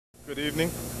Good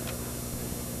evening.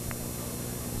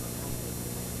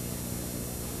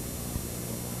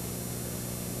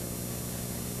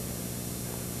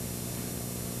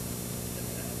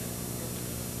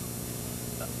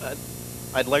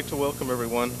 I'd like to welcome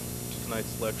everyone to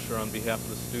tonight's lecture on behalf of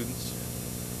the students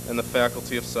and the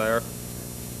faculty of SCI-Arc.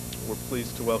 We're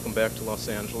pleased to welcome back to Los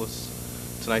Angeles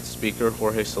tonight's speaker,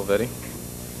 Jorge Silvetti.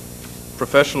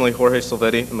 Professionally, Jorge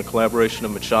Silvetti and the collaboration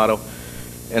of Machado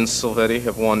and Silvetti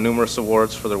have won numerous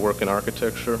awards for their work in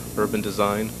architecture, urban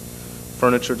design,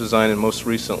 furniture design, and most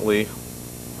recently,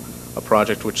 a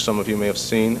project which some of you may have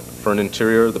seen for an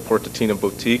interior, the Portatina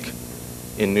Boutique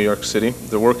in New York City.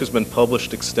 Their work has been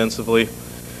published extensively,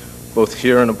 both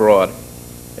here and abroad.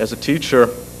 As a teacher,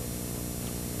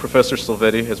 Professor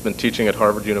Silvetti has been teaching at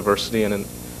Harvard University and in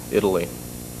Italy.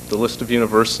 The list of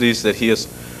universities that he has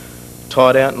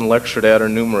taught at and lectured at are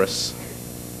numerous.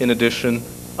 In addition,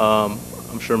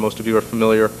 I'm sure most of you are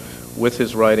familiar with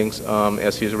his writings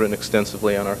as he has written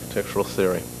extensively on architectural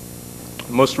theory.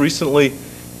 Most recently,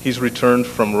 he's returned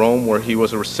from Rome, where he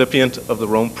was a recipient of the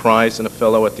Rome Prize and a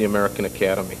fellow at the American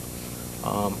Academy.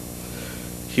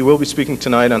 He will be speaking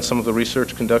tonight on some of the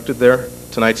research conducted there.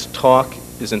 Tonight's talk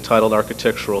is entitled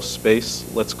Architectural Space,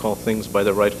 Let's Call Things by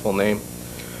Their Rightful Name.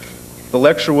 The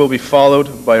lecture will be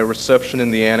followed by a reception in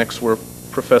the annex where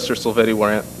Professor Silvetti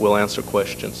will answer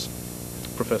questions.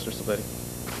 Professor Silvetti.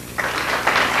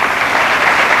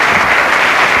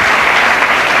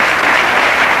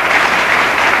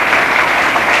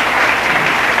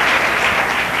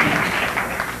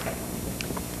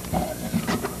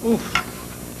 Oof.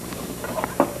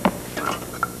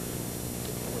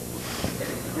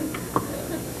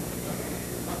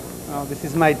 Oh, this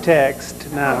is my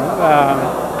text now.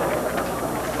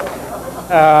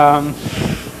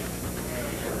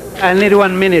 I need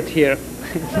 1 minute here.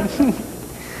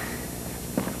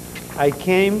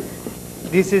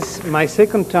 This is my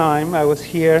second time. I was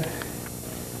here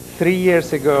 3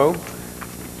 years ago,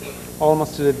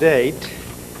 almost to the date,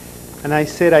 and I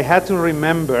said I had to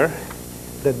remember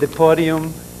that the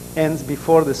podium ends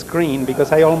before the screen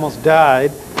because I almost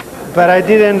died, but I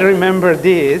didn't remember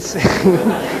this,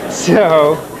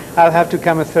 so I'll have to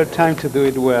come a third time to do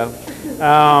it well.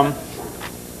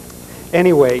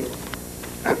 Anyway,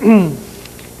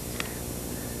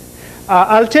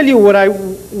 I'll tell you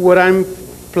what I'm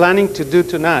planning to do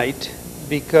tonight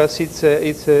because it's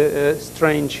a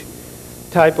strange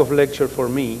type of lecture for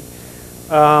me.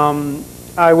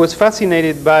 I was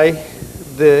fascinated by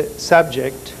the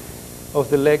subject of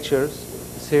the lectures,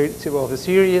 of the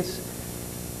series.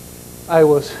 I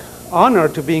was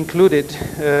honored to be included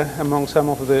among some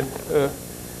of the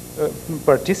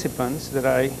participants that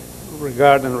I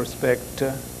regard and respect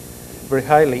very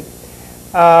highly.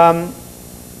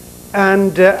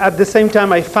 And at the same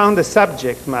time, I found the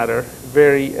subject matter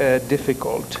very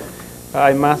difficult.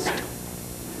 I must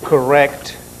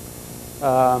correct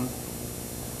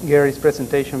Gary's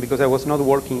presentation because I was not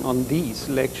working on this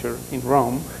lecture in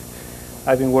Rome.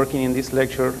 I've been working in this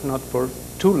lecture not for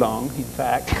too long, in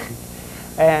fact.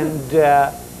 And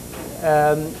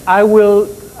I will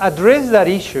address that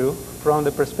issue from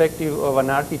the perspective of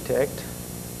an architect,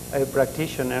 a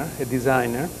practitioner, a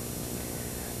designer.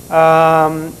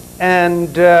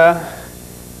 And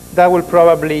that will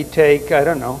probably take, I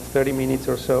don't know, 30 minutes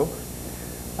or so.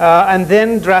 And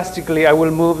then drastically, I will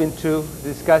move into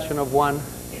discussion of one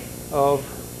of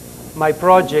my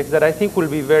projects that I think will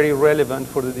be very relevant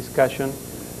for the discussion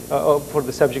for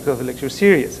the subject of the lecture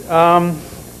series.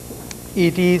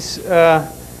 It is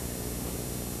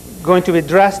going to be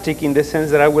drastic in the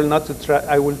sense that I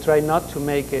will try not to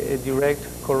make a direct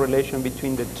correlation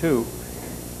between the two.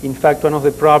 In fact, one of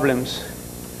the problems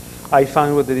I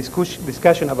found with the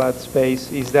discussion about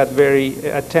space is that very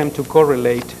attempt to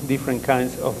correlate different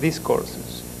kinds of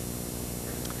discourses.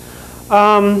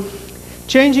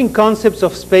 Changing concepts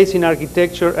of space in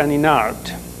architecture and in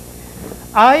art.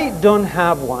 I don't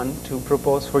have one to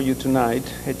propose for you tonight,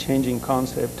 a changing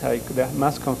concept. I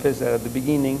must confess that at the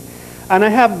beginning. And I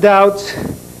have doubts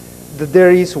that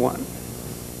there is one.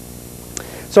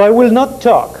 So I will not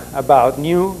talk about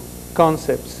new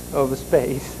concepts of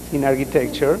space in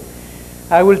architecture.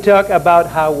 I will talk about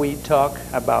how we talk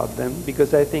about them,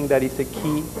 because I think that is a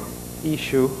key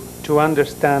issue to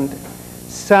understand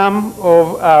some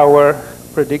of our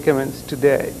predicaments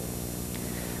today.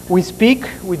 We speak,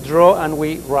 we draw, and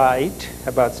we write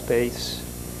about space.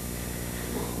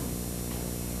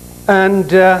 And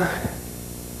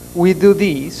we do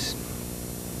this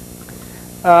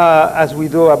as we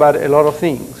do about a lot of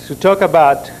things. To talk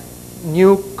about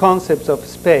new concepts of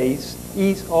space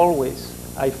is always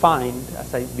I find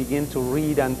as I begin to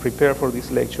read and prepare for this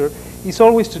lecture is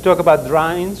always to talk about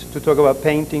drawings, to talk about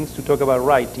paintings, to talk about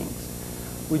writings,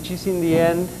 which is in the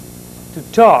end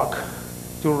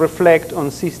to reflect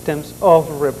on systems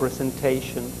of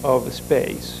representation of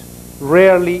space.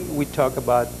 Rarely we talk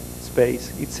about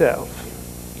space itself.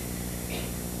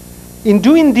 In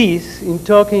doing this, in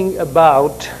talking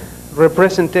about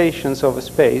representations of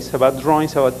space, about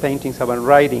drawings, about paintings, about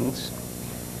writings,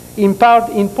 in part,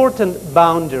 important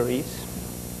boundaries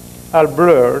are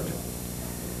blurred,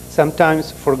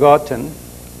 sometimes forgotten.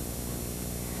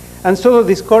 And so the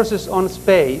discourses on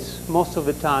space, most of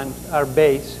the time, are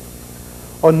based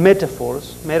on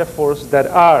metaphors that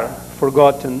are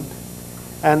forgotten,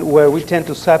 and where we tend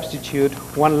to substitute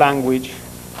one language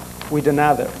with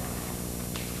another.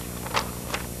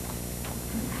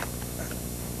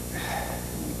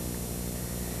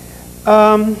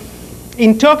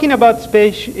 In talking about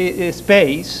space,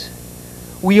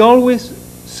 we always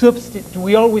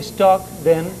talk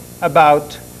then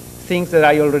about things that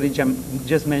I already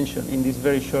just mentioned in this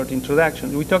very short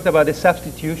introduction. We talked about a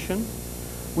substitution,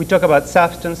 we talk about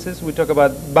substances, we talk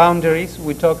about boundaries,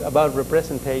 we talk about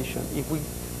representation. If we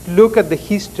look at the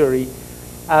history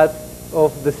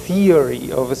of the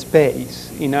theory of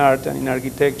space in art and in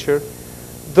architecture,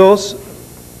 those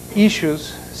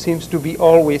issues seems to be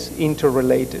always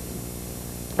interrelated.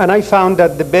 And I found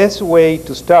that the best way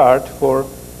to start for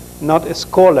not a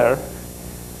scholar,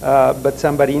 but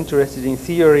somebody interested in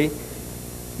theory,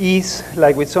 is,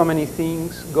 like with so many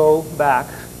things, go back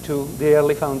to the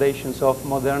early foundations of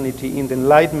modernity in the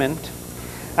Enlightenment,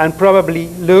 and probably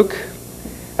look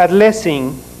at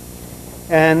Lessing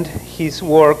and his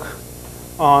work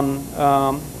on,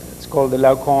 it's called the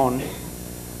Laocoon,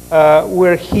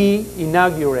 where he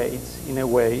inaugurates, in a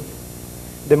way,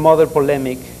 the modern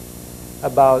polemic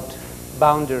about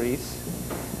boundaries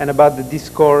and about the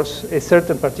discourse, a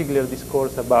certain particular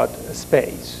discourse about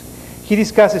space. He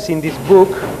discusses in this book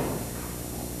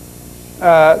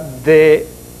the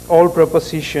old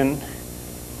proposition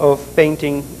of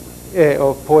painting,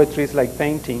 of poetry is like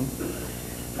painting,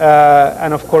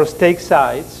 and of course takes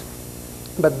sides,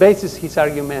 but bases his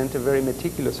argument, a very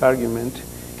meticulous argument,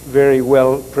 very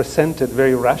well presented,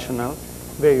 very rational,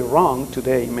 very wrong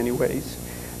today in many ways.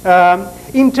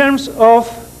 In terms of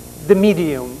the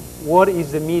medium, what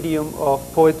is the medium of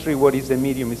poetry, what is the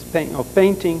medium of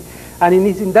painting, and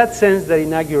in that sense that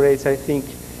inaugurates, I think,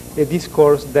 a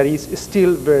discourse that is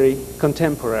still very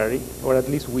contemporary, or at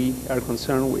least we are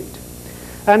concerned with.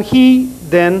 And he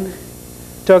then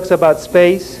talks about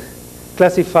space,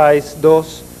 classifies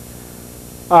those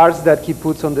arts that he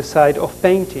puts on the side of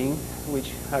painting,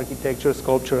 which architecture,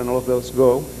 sculpture, and all of those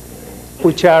go,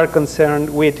 which are concerned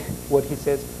with what he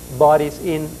says, bodies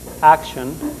in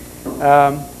action.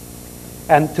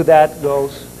 And to that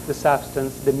goes the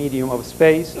substance, the medium of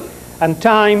space. And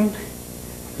time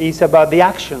is about the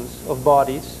actions of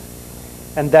bodies,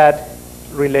 and that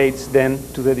relates then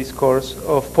to the discourse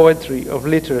of poetry, of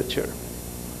literature.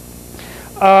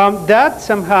 That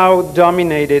somehow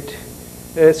dominated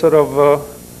a sort of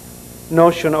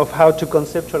notion of how to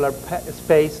conceptualize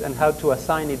space and how to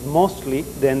assign it mostly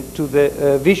then to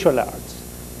the visual arts.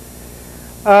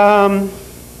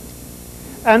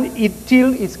 And it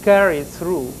still is carried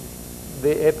through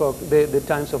the epoch, the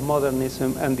times of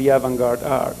modernism and the avant-garde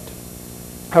art.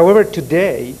 However,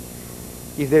 today,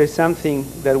 if there is something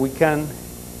that we can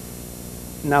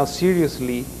now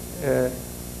seriously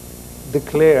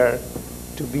declare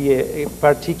to be a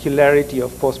particularity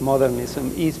of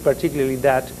postmodernism, is particularly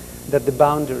that the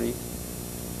boundaries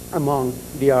among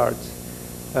the arts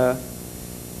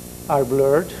are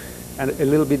blurred and a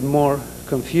little bit more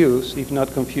confused, if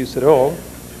not confused at all.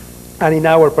 And in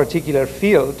our particular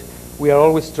field, we are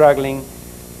always struggling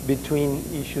between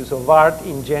issues of art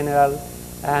in general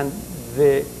and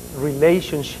the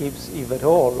relationships, if at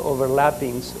all,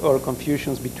 overlappings or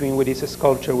confusions between what is a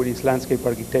sculpture, what is landscape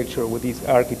architecture, what is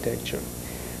architecture.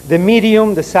 The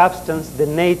medium, the substance, the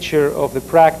nature of the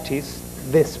practice,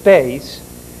 the space,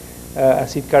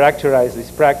 as it characterizes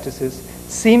these practices,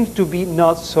 seems to be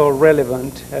not so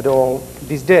relevant at all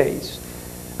these days.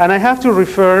 And I have to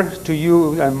refer to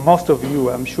you, and most of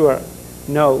you, I'm sure,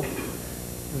 know,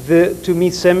 the, to me,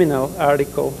 seminal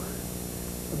article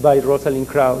by Rosalind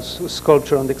Krauss,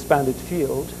 Sculpture on the Expanded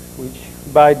Field, which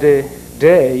by the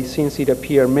day, since it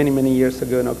appeared many, many years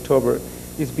ago in October,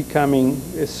 is becoming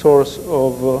a source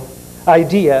of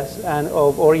ideas and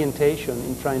of orientation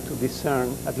in trying to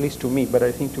discern, at least to me, but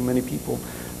I think to many people,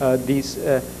 this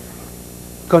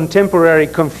contemporary,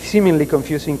 seemingly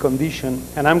confusing condition.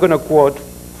 And I'm going to quote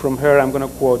from her, I'm going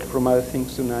to quote from other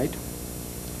things tonight.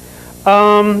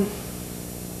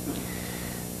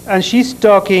 And she's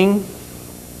talking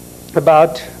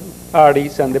about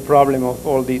artists and the problem of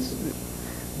all this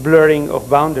blurring of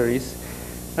boundaries.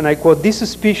 And I quote, "This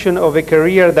suspicion of a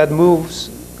career that moves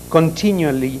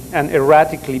continually and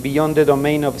erratically beyond the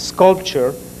domain of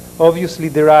sculpture obviously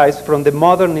derives from the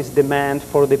modernist demand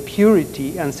for the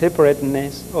purity and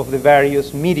separateness of the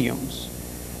various mediums,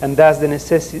 and thus the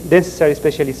necessary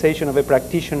specialization of a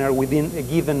practitioner within a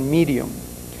given medium.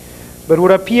 But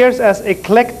what appears as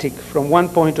eclectic from one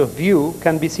point of view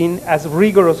can be seen as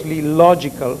rigorously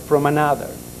logical from another.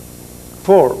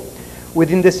 For,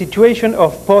 within the situation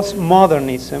of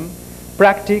postmodernism,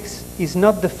 practice is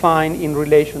not defined in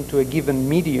relation to a given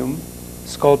medium,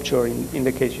 sculpture in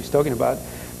the case she's talking about,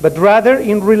 but rather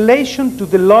in relation to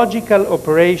the logical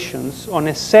operations on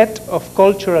a set of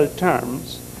cultural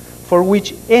terms for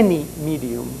which any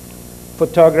medium,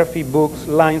 photography, books,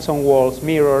 lines on walls,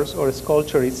 mirrors, or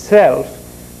sculpture itself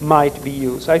might be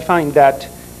used." I find that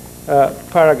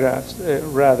paragraphs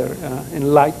rather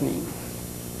enlightening.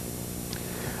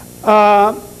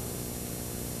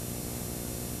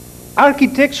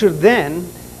 Architecture then,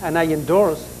 and I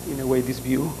endorse in a way this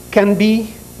view, can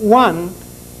be one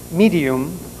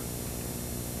medium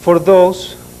for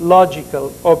those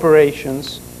logical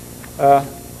operations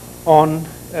on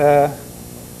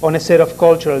a set of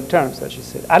cultural terms, as you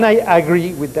said. And I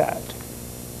agree with that.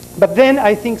 But then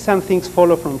I think some things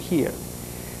follow from here.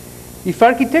 If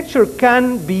architecture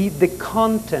can be the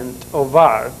content of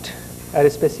art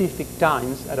at specific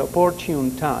times, at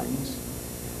opportune times,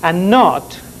 and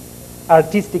not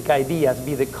artistic ideas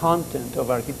be the content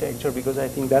of architecture, because I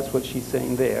think that's what she's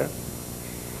saying there.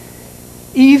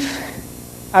 If,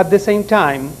 at the same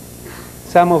time,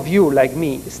 some of you, like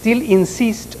me, still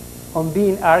insist on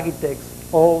being architects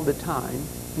all the time,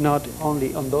 not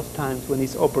only on those times when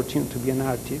it's opportune to be an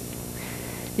artist,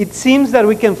 it seems that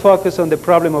we can focus on the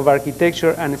problem of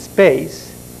architecture and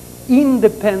space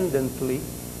independently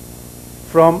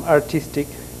from artistic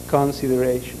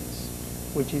considerations,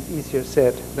 which is easier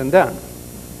said than done.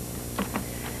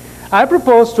 I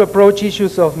propose to approach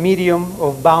issues of medium,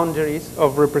 of boundaries,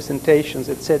 of representations,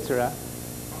 etc.,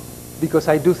 because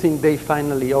I do think they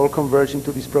finally all converge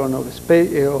into this problem of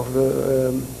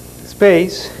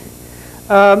space,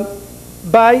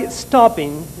 by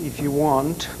stopping, if you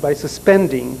want, by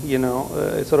suspending,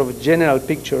 a sort of a general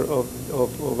picture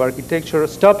of architecture,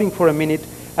 stopping for a minute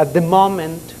at the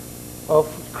moment of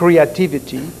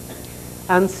creativity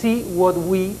and see what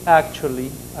we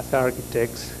actually, as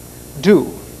architects, do.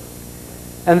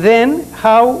 And then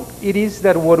how it is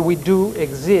that what we do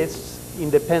exists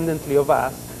independently of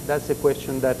us. That's a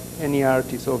question that any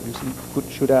artist obviously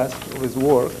should ask of his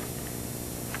work.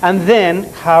 And then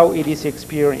how it is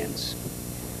experienced.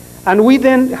 And we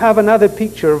then have another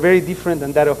picture very different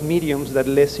than that of mediums that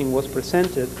Lessing was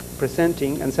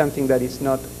presenting, and something that is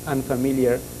not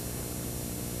unfamiliar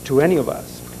to any of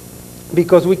us.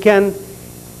 Because we can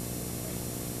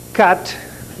cut,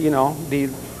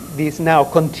 this now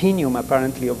continuum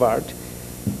apparently of art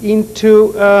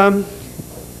into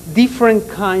different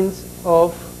kinds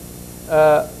of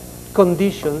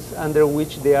conditions under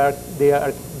which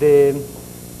the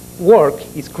work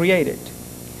is created.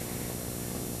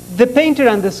 The painter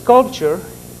and the sculptor,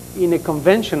 in a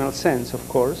conventional sense, of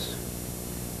course,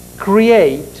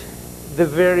 create the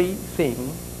very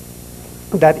thing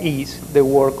that is the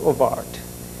work of art.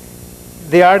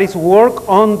 The artists work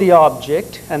on the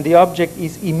object, and the object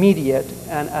is immediate,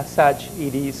 and as such,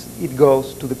 it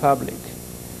goes to the public.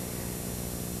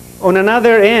 On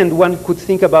another end, one could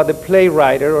think about the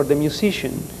playwright or the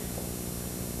musician,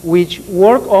 which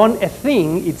work on a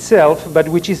thing itself, but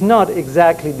which is not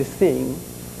exactly the thing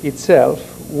itself,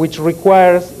 which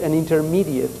requires an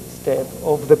intermediate step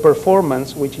of the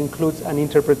performance, which includes an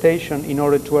interpretation in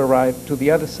order to arrive to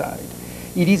the other side.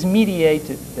 It is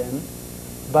mediated then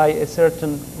by a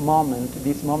certain moment.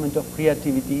 This moment of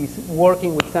creativity is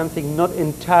working with something not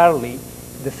entirely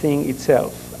the thing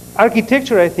itself.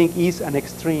 Architecture, I think, is an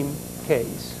extreme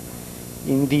case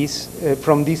in this,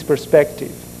 from this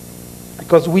perspective,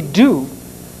 because we do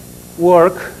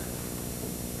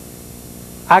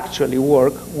actually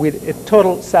work with a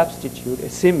total substitute, a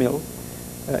simile,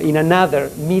 in another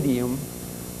medium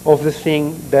of the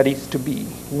thing that is to be.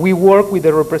 We work with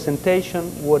a representation.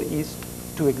 What is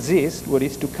to exist, what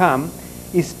is to come,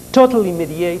 is totally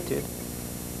mediated.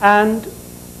 And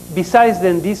besides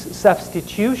then this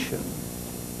substitution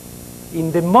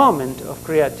in the moment of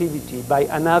creativity by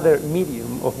another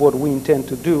medium of what we intend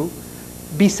to do,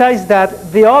 besides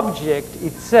that, the object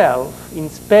itself in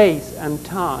space and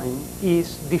time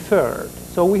is deferred.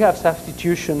 So we have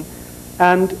substitution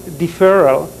and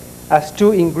deferral as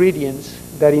two ingredients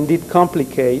that indeed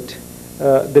complicate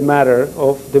the matter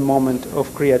of the moment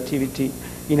of creativity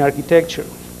in architecture.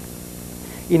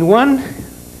 In one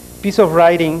piece of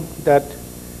writing that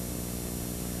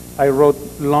I wrote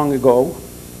long ago,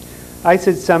 I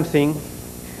said something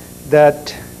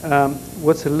that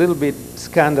was a little bit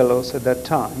scandalous at that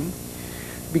time,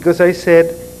 because I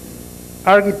said,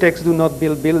 architects do not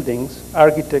build buildings,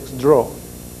 architects draw.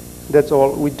 That's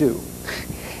all we do.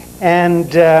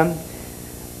 And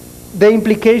the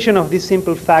implication of this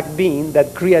simple fact being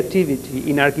that creativity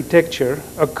in architecture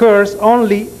occurs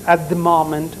only at the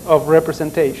moment of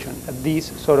representation, at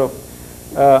this sort of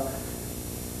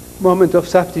moment of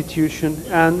substitution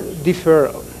and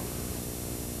deferral.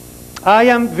 I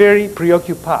am very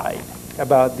preoccupied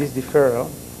about this deferral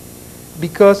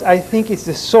because I think it's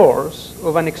the source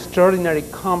of an extraordinarily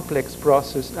complex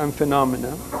process and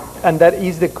phenomena, and that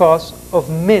is the cause of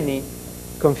many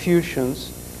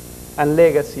confusions and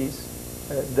legacies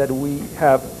that we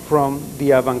have from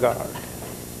the avant-garde.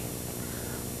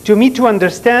 To me, to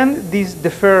understand this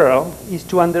deferral is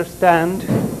to understand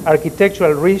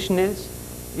architectural richness,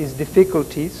 its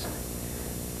difficulties,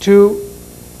 to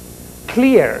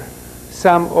clear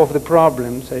some of the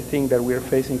problems I think that we are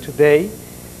facing today,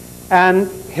 and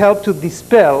help to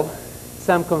dispel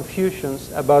some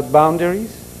confusions about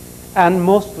boundaries, and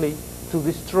mostly to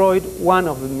destroy one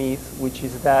of the myths, which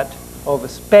is that of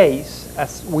space,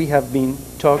 as we have been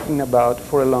talking about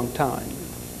for a long time.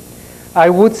 I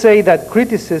would say that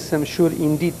criticism should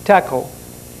indeed tackle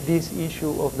this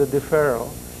issue of the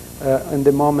deferral in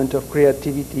the moment of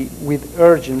creativity with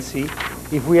urgency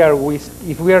if we are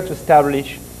to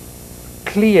establish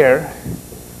clear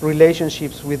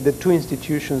relationships with the two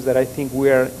institutions that I think we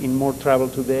are in more trouble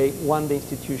today. One, the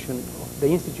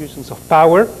institutions of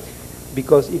power,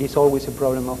 because it is always a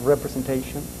problem of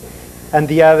representation, and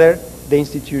the other, the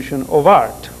institution of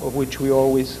art, of which we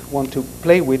always want to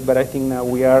play with, but I think now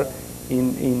we are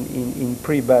in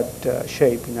pretty bad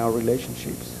shape in our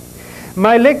relationships.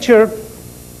 My lecture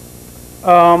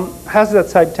has that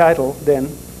subtitle then,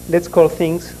 Let's Call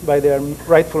Things by Their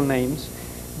Rightful Names,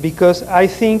 because I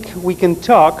think we can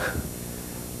talk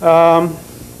about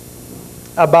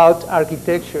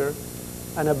architecture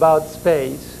and about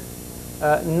space,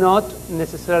 not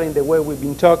necessarily in the way we've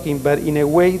been talking, but in a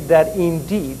way that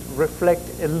indeed reflect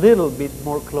a little bit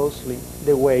more closely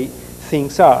the way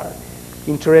things are.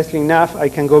 Interestingly enough, I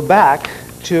can go back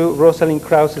to Rosalind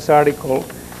Krauss's article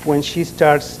when she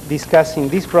starts discussing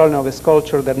this problem of a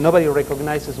sculpture that nobody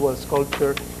recognizes what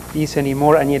sculpture is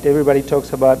anymore, and yet everybody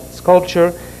talks about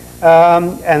sculpture.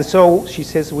 And so she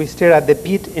says, we stare at the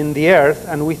pit in the earth,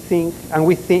 and we think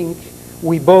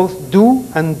we both do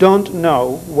and don't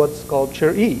know what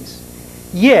sculpture is.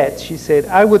 Yet, she said,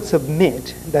 I would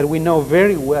submit that we know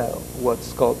very well what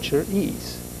sculpture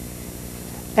is.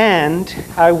 And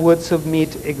I would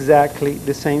submit exactly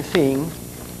the same thing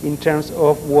in terms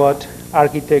of what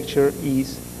architecture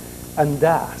is and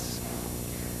does.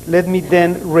 Let me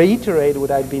then reiterate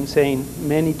what I've been saying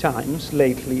many times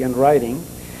lately and writing,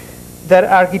 that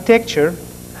architecture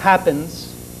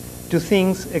happens to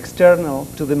things external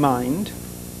to the mind,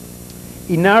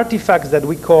 in artifacts that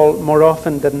we call more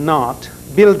often than not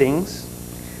buildings,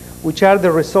 which are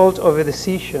the result of a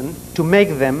decision to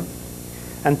make them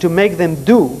and to make them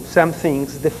do some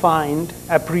things defined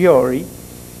a priori,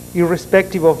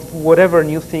 irrespective of whatever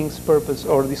new things, purpose,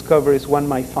 or discoveries one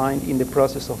might find in the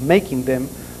process of making them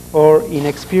or in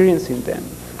experiencing them.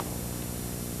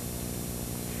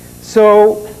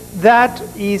 So that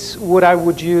is what I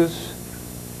would use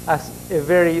as a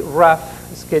very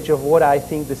rough sketch of what I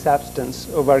think the substance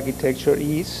of architecture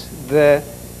is, the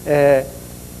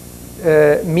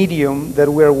medium that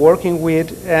we're working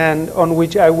with, and on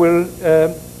which I will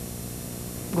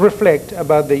reflect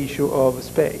about the issue of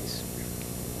space.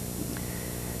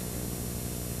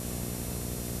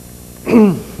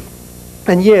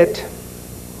 And yet,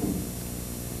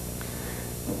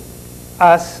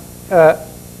 as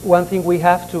one thing we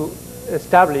have to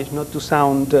establish, not to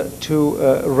sound too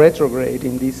retrograde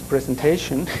in this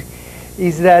presentation,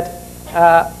 is that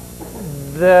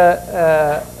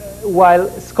while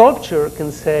sculpture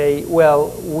can say, well,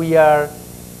 we are,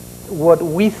 what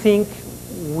we think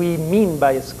we mean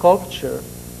by a sculpture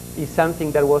is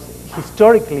something that was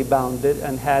historically bounded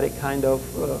and had a kind of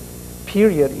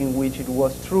period in which it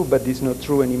was true, but is not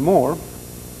true anymore.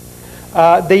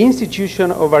 The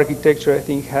institution of architecture, I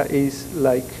think,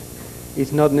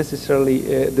 is not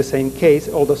necessarily the same case,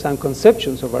 although some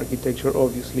conceptions of architecture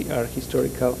obviously are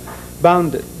historical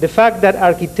bounded. The fact that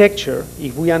architecture,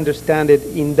 if we understand it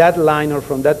in that line or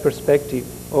from that perspective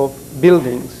of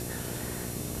buildings,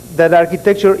 that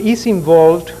architecture is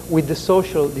involved with the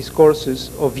social discourses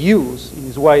of use in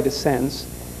its widest sense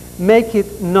make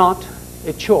it not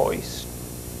a choice.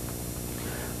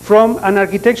 From an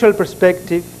architectural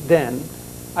perspective, then,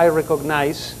 I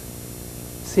recognize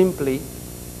simply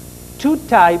two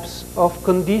types of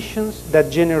conditions that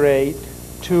generate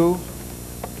two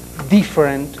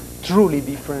different, truly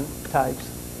different types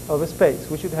of a space.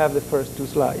 We should have the first two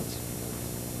slides.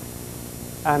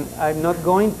 And I'm not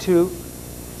going to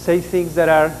say things that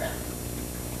are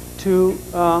too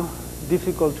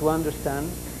difficult to understand,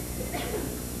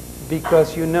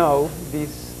 because you know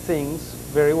these things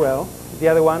very well. The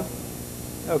other one?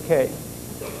 Okay.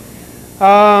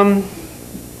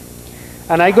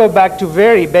 And I go back to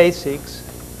very basics,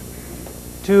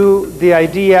 to the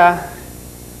idea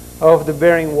of the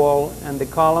bearing wall and the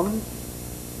column,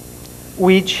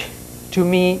 which to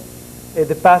me,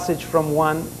 the passage from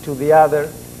one to the other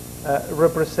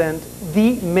represent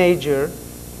the major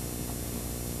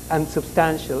and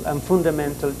substantial and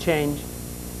fundamental change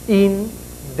in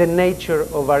the nature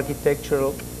of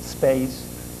architectural space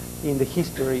in the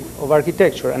history of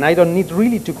architecture. And I don't need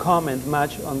really to comment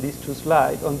much on these two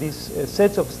slides, on these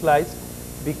sets of slides,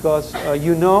 because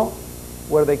you know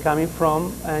where they're coming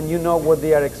from and you know what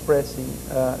they are expressing,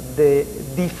 the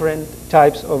different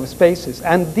types of spaces.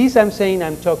 And this I'm saying,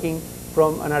 I'm talking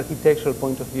from an architectural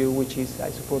point of view, which is, I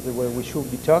suppose, the way we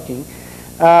should be talking.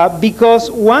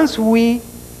 Because once we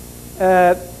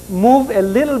move a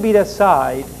little bit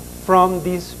aside from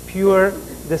this pure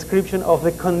description of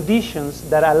the conditions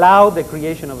that allow the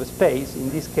creation of a space, in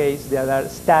this case, there are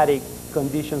static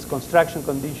conditions, construction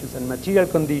conditions, and material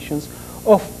conditions,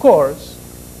 of course,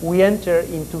 we enter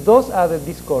into those other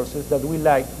discourses that we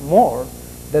like more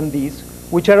than these,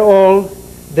 which are all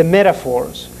the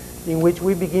metaphors, in which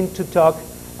we begin to talk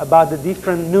about the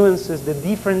different nuances, the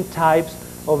different types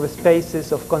of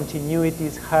spaces, of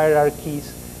continuities,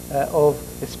 hierarchies, of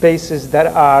spaces that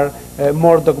are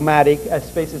more dogmatic,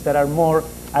 spaces that are more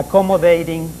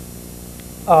accommodating,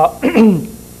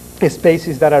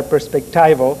 spaces that are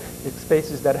perspectival,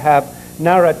 spaces that have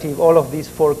narrative, all of these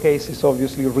four cases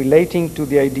obviously relating to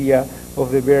the idea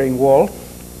of the bearing wall,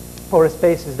 or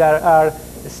spaces that are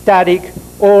static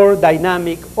or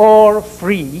dynamic or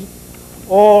free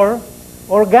or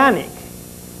organic.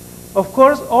 Of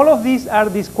course, all of these are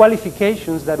these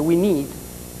qualifications that we need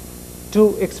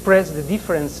to express the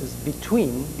differences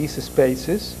between these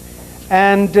spaces,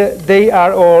 and they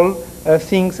are all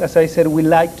things, as I said, we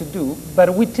like to do,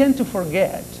 but we tend to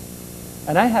forget.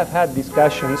 And I have had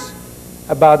discussions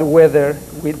about whether,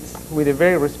 with a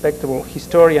very respectable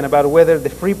historian, about whether the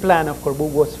free plan of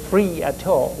Corbusier was free at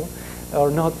all or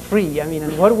not free. I mean,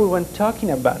 and what we were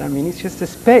talking about, I mean, it's just a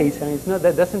space. I mean, it's not,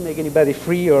 that doesn't make anybody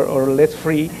free or less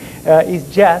free.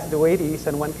 It's just the way it is,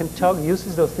 and one can talk,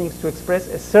 uses those things to express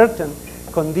a certain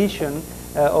condition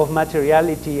of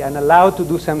materiality and allow to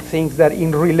do some things that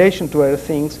in relation to other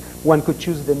things, one could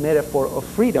choose the metaphor of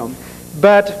freedom.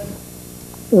 But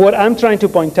what I'm trying to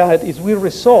point out is we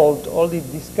resolved all these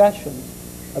discussions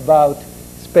about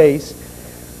space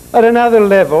at another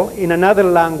level, in another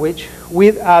language,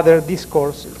 with other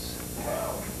discourses.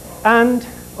 And,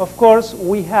 of course,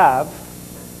 we have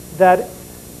that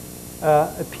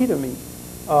epitome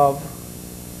of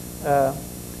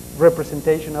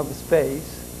representation of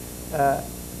space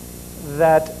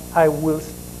that I will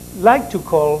like to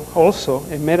call also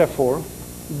a metaphor,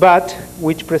 but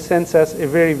which presents us a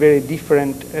very, very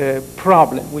different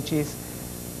problem, which is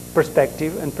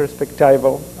perspective and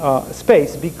perspectival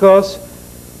space. Because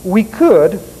we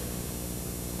could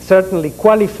certainly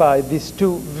qualify these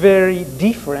two very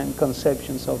different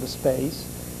conceptions of space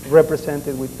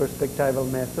represented with perspectival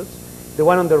methods. The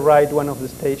one on the right, one of the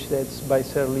stage that's by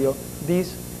Serlio,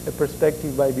 this a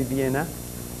perspective by Viviena.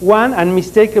 One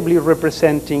unmistakably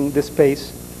representing the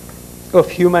space of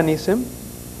humanism,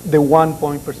 the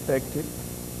one-point perspective.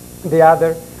 The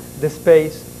other, the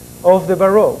space of the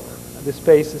Baroque, the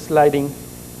space sliding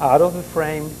out of the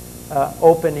frame,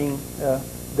 opening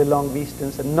the long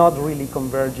distance and not really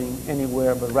converging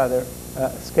anywhere, but rather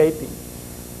escaping.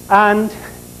 And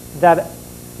that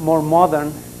more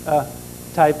modern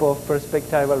type of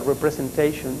perspectival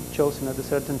representation chosen at a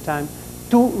certain time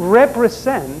to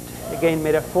represent, again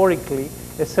metaphorically,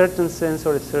 a certain sense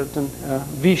or a certain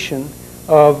vision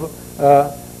of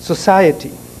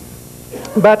society.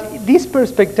 But this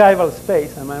perspectival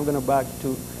space, and I'm going to back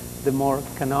to the more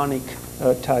canonic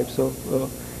types of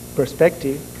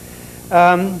perspective,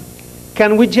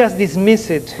 can we just dismiss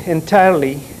it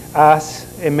entirely as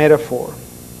a metaphor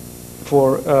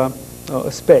for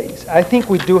space? I think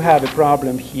we do have a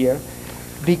problem here,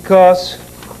 because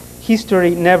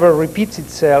history never repeats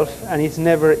itself and it's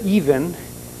never even,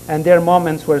 and there are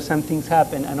moments where some things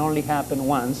happen and only happen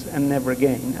once and never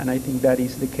again, and I think that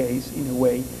is the case in a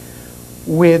way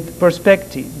with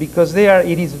perspective, because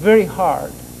it is very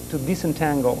hard to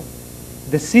disentangle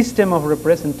the system of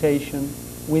representation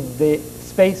with the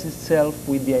space itself,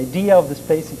 with the idea of the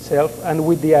space itself, and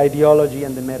with the ideology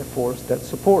and the metaphors that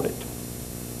support it.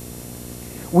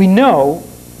 We know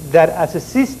that as a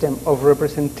system of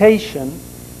representation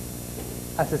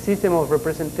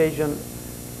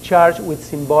charged with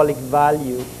symbolic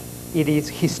value, it is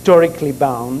historically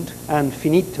bound and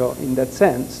finito in that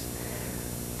sense.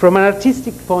 From an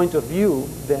artistic point of view,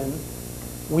 then,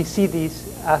 we see this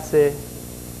as a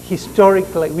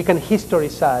historically, we can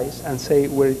historicize and say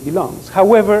where it belongs.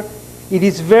 However, it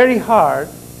is very hard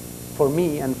for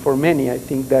me and for many, I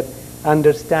think, that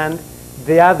understand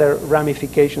the other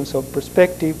ramifications of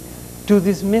perspective to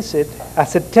dismiss it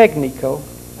as a technical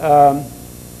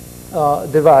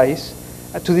device,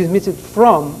 to dismiss it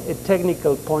from a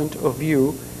technical point of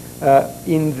view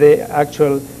in the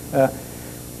actual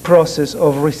process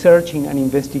of researching and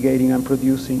investigating and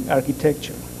producing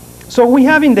architecture. So we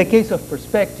have in the case of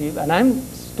perspective, and I'm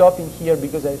stopping here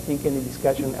because I think any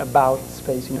discussion about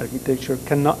space in architecture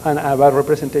cannot, and about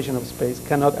representation of space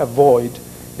cannot avoid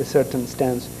a certain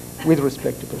stance with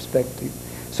respect to perspective.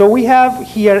 So we have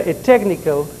here a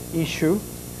technical issue,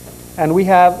 and we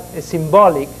have a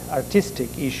symbolic,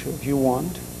 artistic issue, if you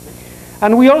want.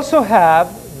 And we also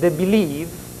have the belief,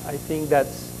 I think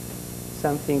that's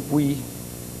something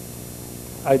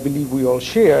I believe we all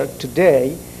share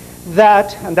today,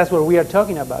 that, and that's where we are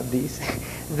talking about this,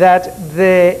 that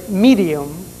the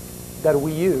medium that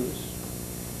we use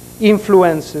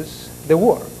influences the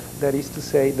work. That is to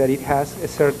say that it has a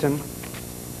certain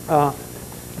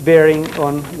bearing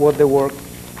on what the work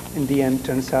in the end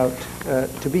turns out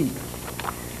to be.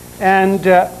 And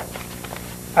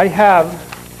I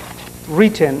have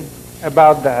written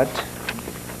about that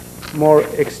more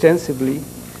extensively,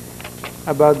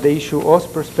 about the issue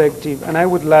of perspective, and I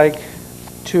would like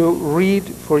to read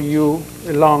for you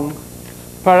a long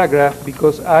paragraph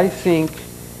because I think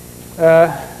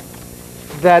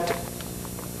that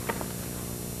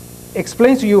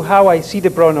explains to you how I see the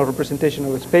problem of representation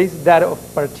of space, that of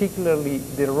particularly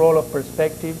the role of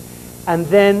perspective, and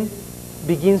then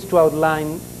begins to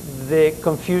outline the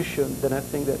confusion that I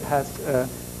think that has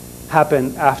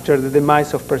happened after the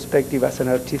demise of perspective as an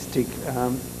artistic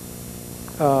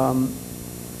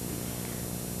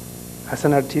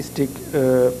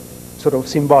sort of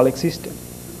symbolic system.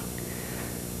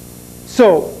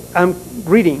 So I'm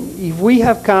reading, if we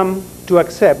have come to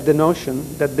accept the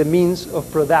notion that the means of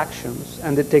productions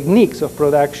and the techniques of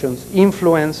productions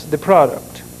influence the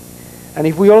product, and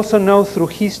if we also know through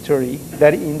history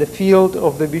that in the field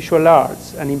of the visual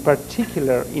arts, and in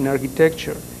particular in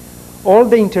architecture, all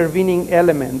the intervening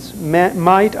elements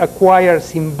might acquire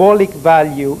symbolic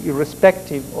value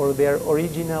irrespective of their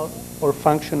original or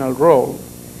functional role,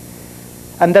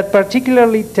 and that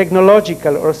particularly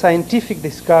technological or scientific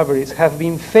discoveries have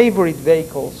been favorite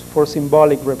vehicles for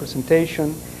symbolic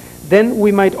representation, then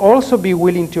we might also be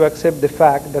willing to accept the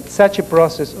fact that such a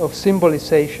process of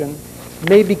symbolization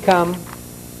may become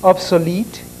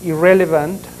obsolete,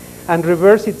 irrelevant, and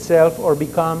reverse itself or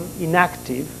become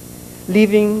inactive,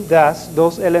 leaving thus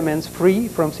those elements free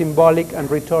from symbolic and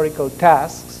rhetorical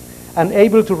tasks and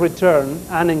able to return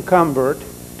unencumbered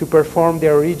to perform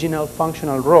their original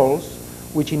functional roles,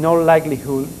 which in all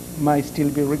likelihood might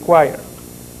still be required.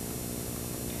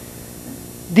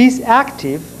 This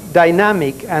active,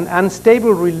 dynamic, and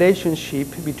unstable relationship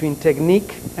between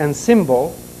technique and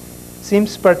symbol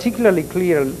seems particularly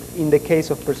clear in the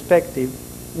case of perspective,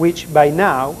 which by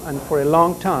now and for a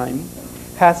long time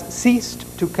has ceased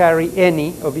to carry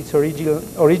any of its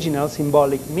original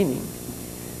symbolic meaning.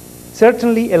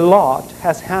 Certainly a lot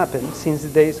has happened since the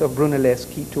days of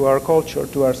Brunelleschi to our culture,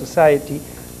 to our society,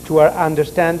 to our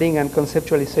understanding and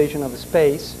conceptualization of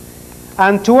space,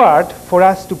 and to art for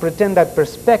us to pretend that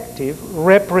perspective,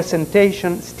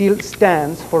 representation, still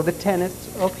stands for the tenets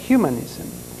of humanism.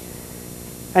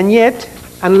 And yet,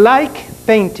 unlike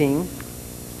painting,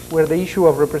 where the issue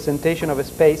of representation of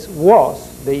space was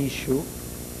the issue,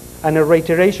 and a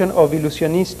reiteration of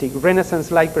illusionistic,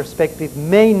 Renaissance-like perspective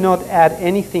may not add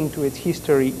anything to its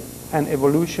history and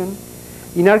evolution,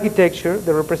 in architecture,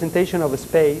 the representation of a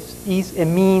space is a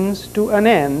means to an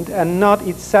end and not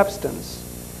its substance.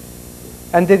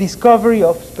 And the discovery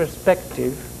of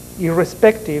perspective,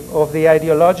 irrespective of the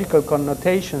ideological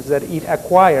connotations that it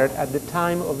acquired at the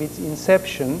time of its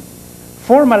inception,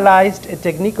 formalized a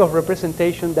technique of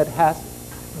representation that has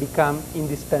become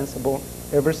indispensable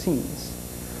ever since.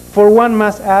 For one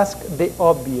must ask the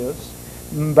obvious,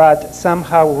 but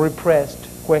somehow repressed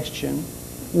question,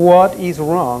 what is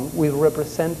wrong with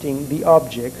representing the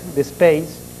object, the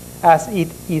space, as it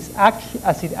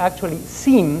actually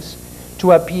seems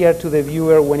to appear to the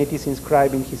viewer when it is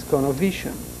inscribed in his cone of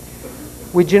vision?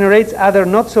 Which generates other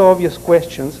not so obvious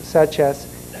questions, such as,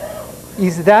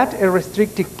 is that a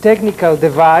restrictive technical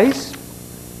device,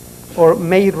 or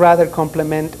may it rather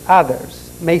complement others?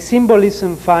 May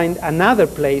symbolism find another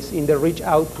place in the rich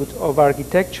output of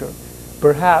architecture,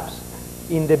 perhaps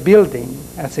in the building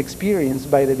as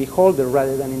experienced by the beholder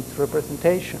rather than its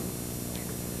representation?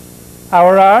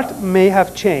 Our art may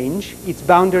have changed, its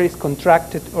boundaries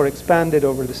contracted or expanded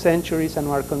over the centuries, and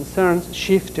our concerns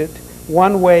shifted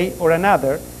one way or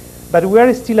another, but we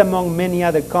are still among many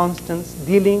other constants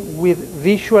dealing with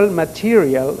visual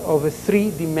material of a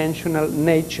three-dimensional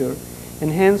nature,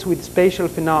 and hence with spatial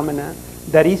phenomena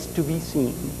that is to be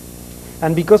seen.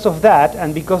 And because of that,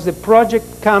 and because the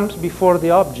project comes before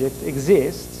the object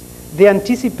exists, the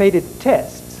anticipated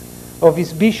tests of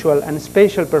its visual and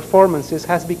spatial performances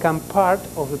has become part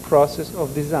of the process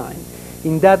of design.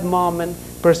 In that moment,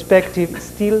 perspective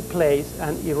still plays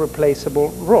an irreplaceable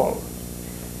role.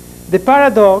 The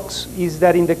paradox is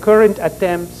that in the current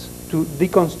attempts to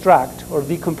deconstruct or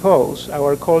decompose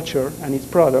our culture and its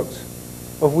products,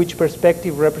 of which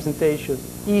perspective representation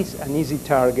is an easy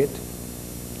target,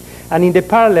 and in the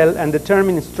parallel and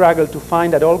determined struggle to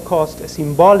find at all costs a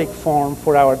symbolic form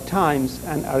for our times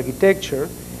and architecture,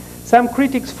 some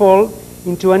critics fall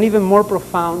into an even more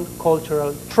profound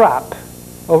cultural trap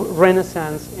of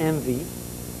Renaissance envy,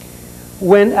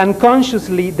 when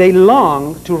unconsciously they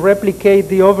long to replicate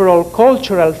the overall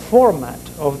cultural format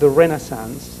of the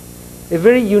Renaissance, a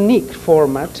very unique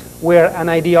format where an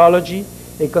ideology,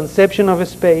 a conception of a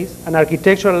space, an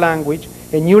architectural language,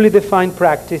 a newly defined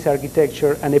practice,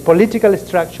 architecture, and a political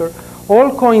structure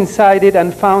all coincided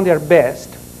and found their best,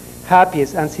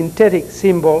 happiest, and synthetic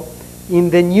symbol in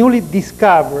the newly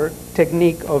discovered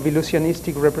technique of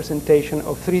illusionistic representation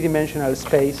of three-dimensional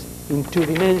space in two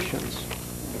dimensions.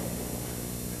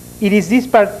 It is this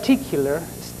particular,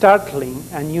 startling,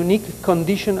 and unique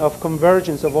condition of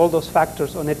convergence of all those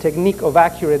factors on a technique of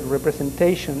accurate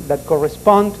representation that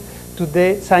correspond to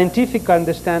the scientific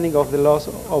understanding of the laws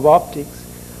of optics,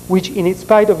 which in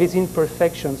spite of its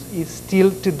imperfections is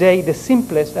still today the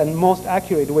simplest and most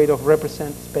accurate way to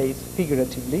represent space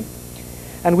figuratively,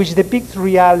 and which depicts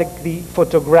reality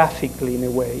photographically in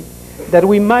a way that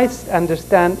we must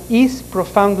understand is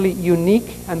profoundly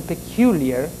unique and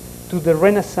peculiar to the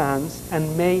Renaissance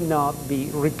and may not be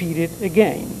repeated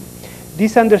again.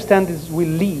 These understandings will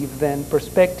leave then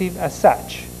perspective as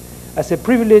such, as a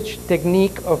privileged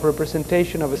technique of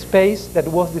representation of a space that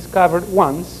was discovered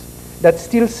once, that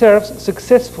still serves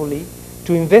successfully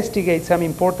to investigate some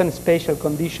important spatial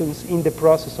conditions in the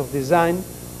process of design,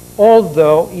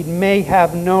 although it may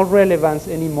have no relevance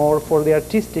anymore for the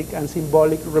artistic and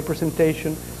symbolic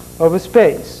representation of a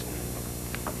space.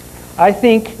 I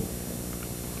think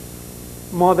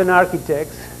modern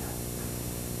architects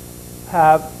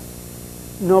have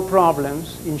no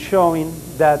problems in showing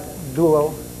that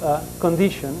dual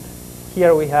condition.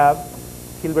 Here we have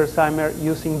Hilbersheimer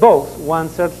using both, one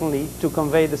certainly to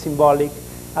convey the symbolic,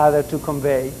 other to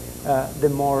convey the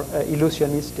more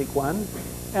illusionistic one.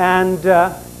 And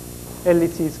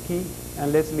Elitsitsky,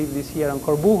 and let's leave this here on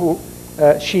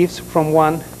Corbusier, shifts from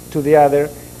one to the other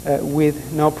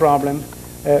with no problem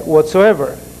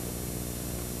whatsoever.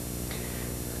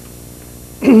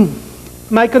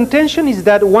 My contention is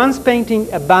that once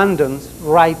painting abandons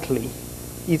rightly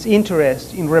its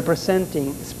interest in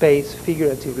representing space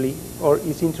figuratively, or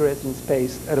its interest in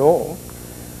space at all,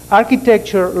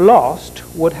 architecture lost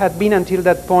what had been until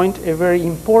that point a very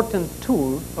important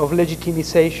tool of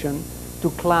legitimization to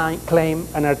claim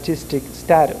an artistic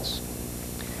status.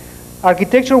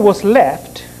 Architecture was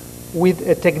left with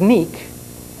a technique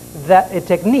that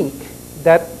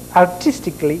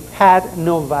artistically had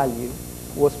no value,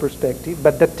 was perspective,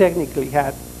 but that technically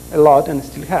had a lot and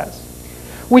still has.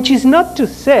 Which is not to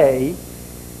say,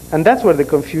 and that's where the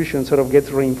confusion sort of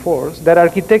gets reinforced, that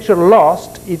architecture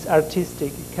lost its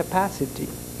artistic capacity.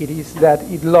 It is that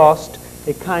it lost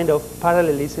a kind of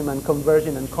parallelism and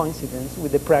conversion and coincidence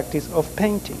with the practice of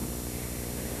painting.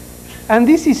 And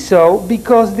this is so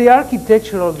because the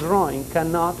architectural drawing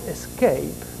cannot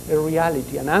escape a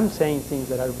reality. And I'm saying things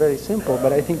that are very simple,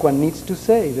 but I think one needs to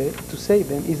say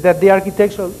them, is that the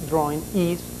architectural drawing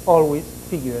is always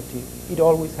figurative. It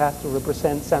always has to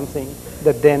represent something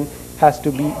that then has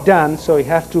to be done, so you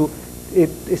have to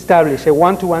establish a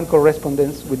one-to-one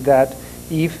correspondence with that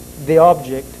if the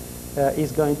object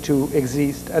is going to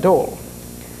exist at all.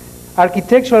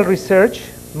 architectural research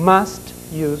must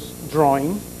use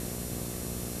drawing,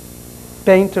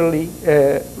 painterly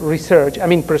research, I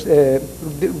mean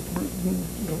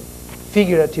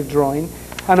figurative drawing,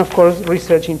 and of course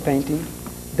research in painting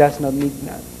does not need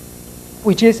that,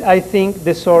 which is, I think,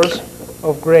 the source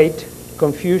of great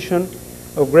confusion,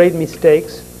 of great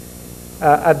mistakes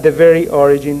at the very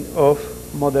origin of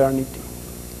modernity.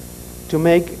 To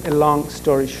make a long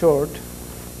story short,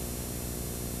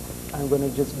 I'm going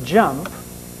to just jump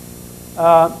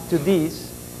to this,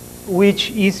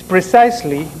 which is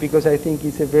precisely, because I think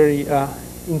it's a very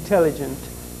intelligent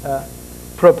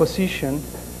proposition.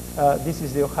 This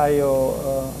is the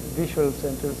Ohio Visual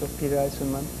Centers of Peter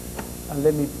Eisenman. And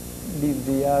let me leave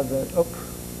the other, oh,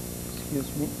 excuse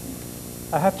me.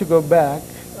 I have to go back.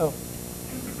 Oh.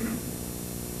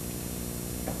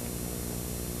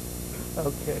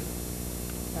 Okay.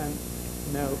 And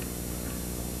no.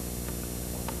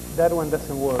 That one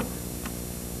doesn't work.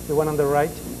 The one on the right.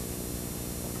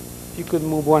 If you could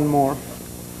move one more.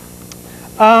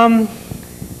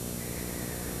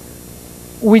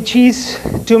 Which is,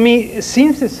 to me,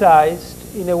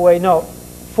 synthesized in a way, no,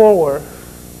 forward.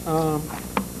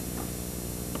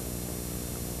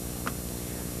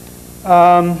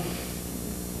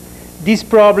 This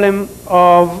problem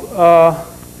of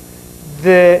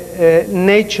the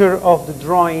nature of the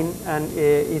drawing and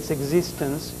its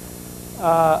existence,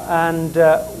 and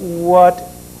what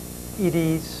it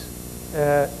is,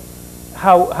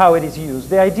 how it is used.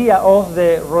 The idea of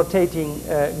the rotating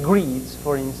grids,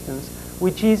 for instance,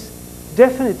 which is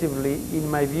definitively, in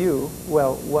my view,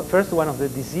 well, first one of the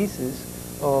diseases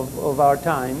of our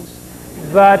times,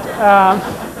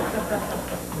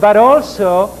 but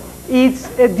also it's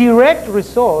a direct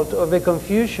result of a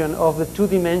confusion of the two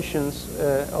dimensions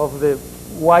of the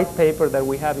white paper that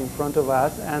we have in front of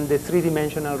us and the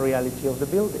three-dimensional reality of the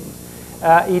buildings.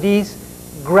 It is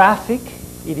graphic,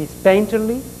 it is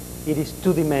painterly, it is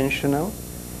two-dimensional,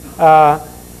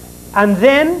 and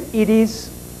then it is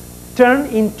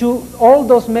turned into all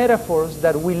those metaphors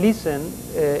that we listen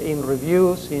in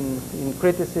reviews, in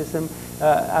criticism,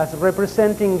 as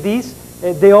representing this,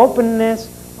 the openness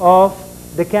of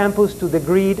the campus to the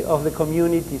grid of the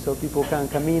community, so people can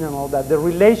come in and all that. The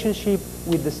relationship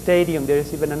with the stadium, there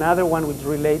is even another one which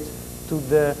relates to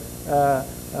the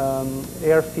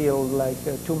airfield, like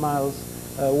 2 miles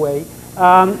away.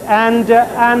 And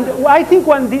I think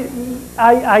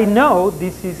I know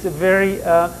this is a very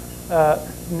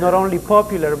not only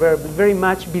popular, but very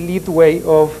much believed way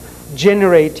of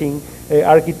generating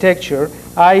architecture.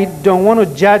 I don't want to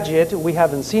judge it. We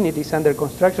haven't seen it. It's under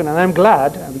construction, and I'm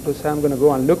glad, because I'm going to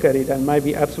go and look at it. I might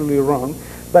be absolutely wrong,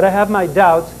 but I have my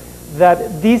doubts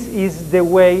that this is the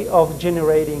way of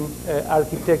generating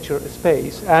architecture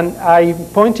space. And I'm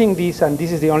pointing this, and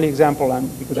this is the only example,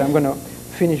 because I'm going to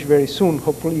finish very soon,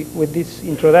 hopefully, with this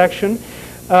introduction,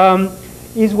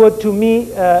 is what to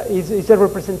me is a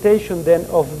representation then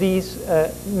of this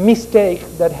mistake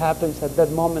that happens at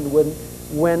that moment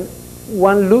when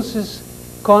one loses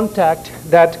contact,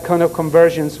 that kind of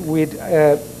convergence with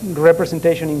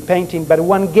representation in painting, but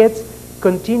one gets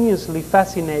continuously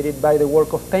fascinated by the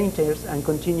work of painters and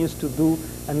continues to do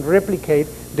and replicate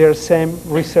their same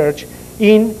research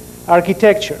in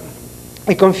architecture.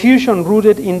 A confusion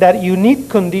rooted in that unique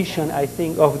condition, I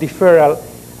think, of deferral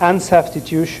and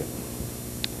substitution.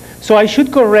 So I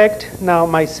should correct now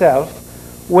myself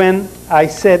when I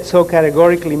said so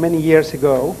categorically many years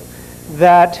ago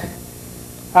that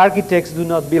architects do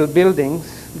not build buildings,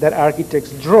 that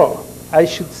architects draw. I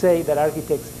should say that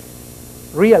architects,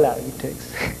 real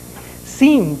architects,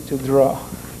 seem to draw.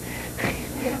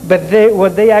 But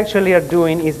what they actually are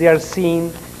doing is they are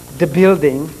seeing the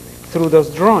building through those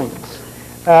drawings.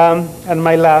 And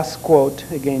my last quote,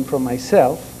 again from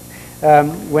myself,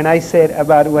 when I said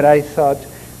about what I thought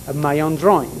of my own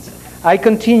drawings. I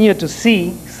continue to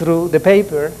see through the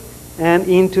paper and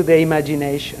into the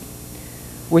imagination,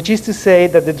 which is to say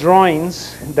that the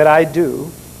drawings that I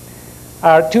do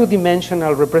are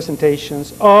two-dimensional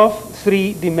representations of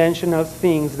three-dimensional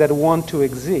things that want to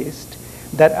exist,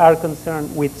 that are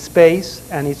concerned with space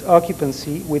and its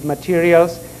occupancy, with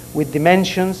materials, with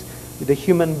dimensions, with the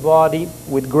human body,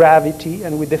 with gravity,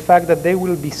 and with the fact that they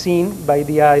will be seen by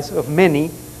the eyes of many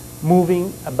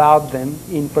moving about them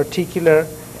in particular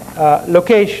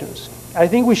locations. I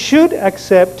think we should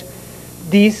accept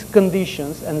these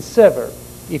conditions and sever,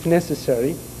 if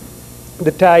necessary,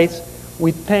 the ties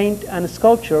with paint and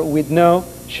sculpture with no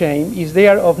shame, if they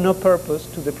are of no purpose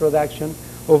to the production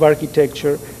of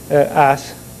architecture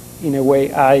as, in a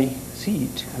way, I see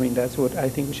it. I mean, that's what I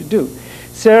think we should do.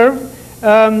 Serve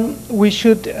we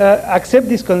should accept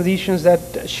these conditions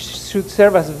that should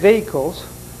serve as vehicles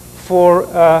for,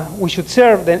 we should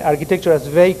serve the architecture as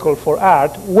vehicle for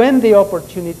art when the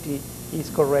opportunity is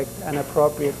correct and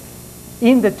appropriate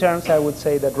in the terms, I would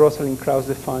say, that Rosalind Krauss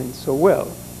defines so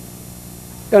well,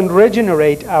 and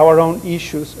regenerate our own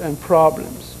issues and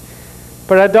problems.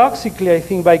 Paradoxically, I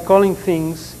think by calling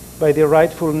things by their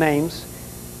rightful names,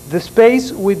 the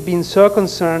space we've been so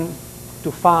concerned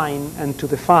to find and to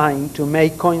define, to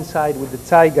make coincide with the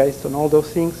zeitgeist and all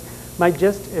those things, might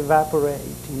just evaporate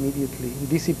immediately,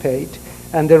 dissipate,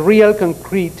 and the real,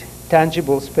 concrete,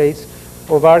 tangible space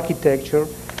of architecture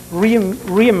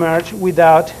re-emerge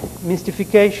without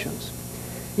mystifications.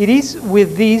 It is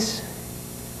with this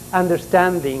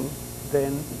understanding,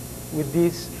 then, with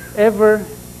this ever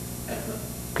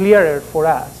clearer for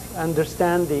us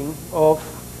understanding of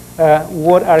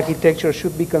what architecture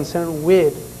should be concerned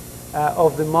with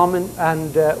of the moment,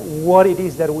 and what it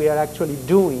is that we are actually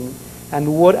doing,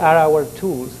 and what are our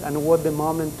tools, and what the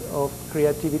moment of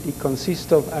creativity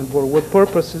consists of, and for what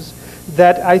purposes,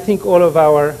 that I think all of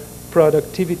our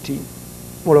productivity,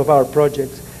 all of our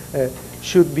projects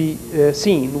should be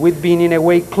seen. We've been, in a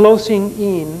way, closing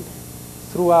in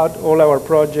throughout all our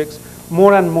projects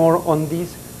more and more on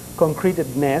this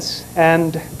concretedness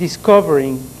and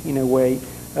discovering, in a way,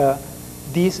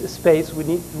 this space we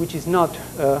need, which is not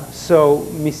so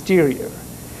mysterious.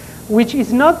 Which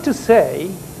is not to say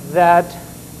that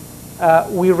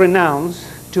we renounce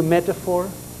to metaphor,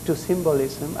 to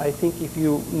symbolism. I think if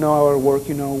you know our work,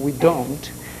 you know we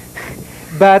don't.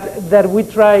 But that we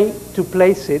try to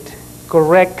place it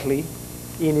correctly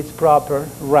in its proper,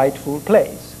 rightful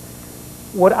place.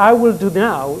 What I will do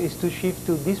now is to shift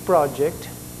to this project,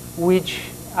 which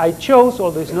I chose,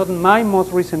 although it's not my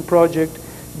most recent project,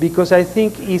 because I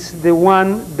think is the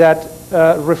one that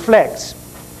reflects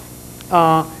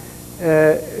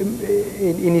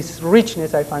in its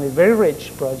richness. I find it a very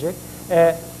rich project.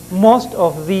 Most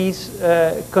of these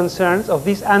concerns, of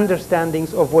these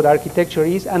understandings of what architecture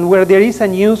is, and where there is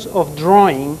an use of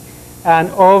drawing and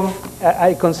of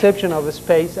a conception of a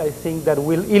space, I think that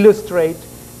will illustrate,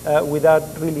 without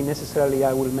really necessarily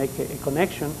I will make a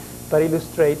connection, but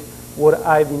illustrate what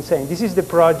I've been saying. This is the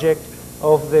project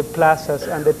of the plazas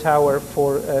and the tower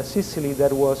for Sicily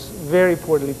that was very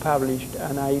poorly published,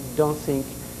 and I don't think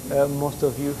most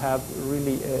of you have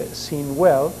really seen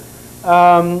well.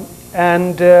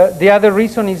 And the other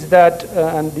reason is that,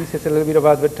 and this is a little bit of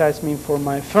advertisement for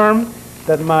my firm,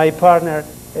 that my partner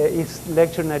is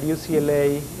lecturing at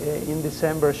UCLA in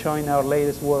December, showing our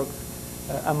latest work,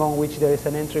 among which there is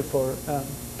an entry for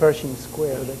Pershing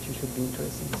Square that you should be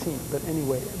interested in seeing. But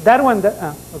anyway, that one,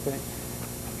 okay.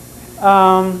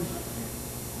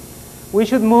 We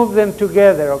should move them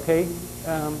together, okay?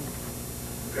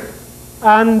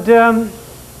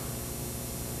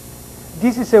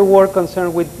 This is a work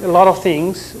concerned with a lot of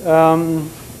things,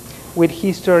 with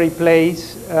history,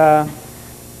 place,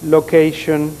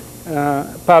 location,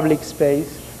 public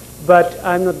space, but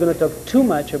I'm not going to talk too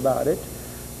much about it.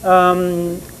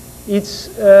 It's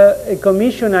a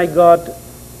commission I got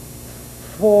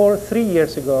 3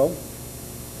 years ago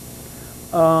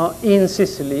in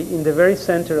Sicily, in the very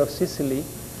center of Sicily.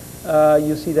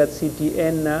 You see that city,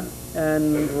 Enna,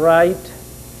 and right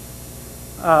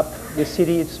up the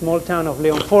city, small town of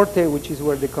Leonforte, which is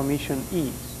where the commission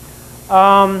is.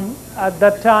 At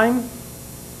that time,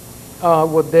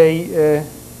 what they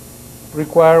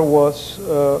require was,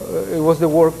 it was the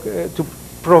work to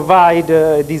provide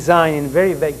design in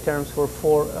very vague terms for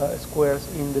 4 squares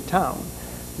in the town.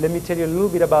 Let me tell you a little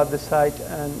bit about the site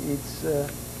and its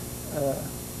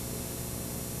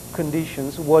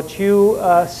conditions. What you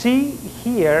see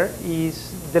here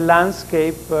is the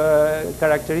landscape,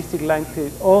 characteristic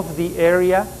landscape of the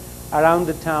area around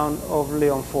the town of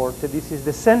Leonforte. This is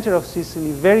the center of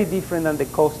Sicily, very different than the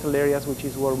coastal areas, which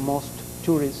is where most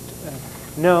tourists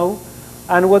know.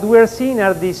 And what we're seeing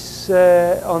are these,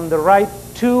 on the right,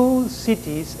 2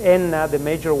 cities, Enna, the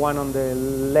major one on the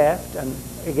left, and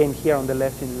again here on the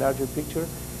left in the larger picture,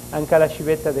 and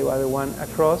Calacivetta, the other one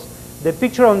across. The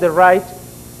picture on the right,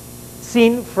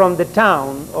 seen from the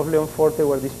town of Leonforte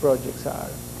where these projects are.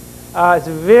 It's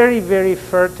a very, very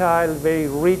fertile, very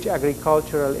rich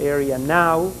agricultural area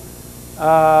now,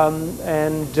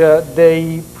 and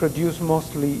they produce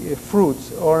mostly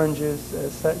fruits, oranges,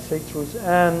 citrus,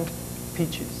 and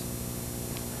peaches.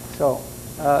 So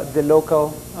the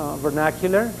local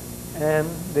vernacular and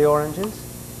the oranges.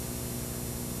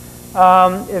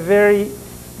 A very,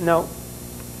 no,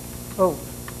 oh,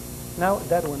 now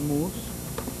that one moves.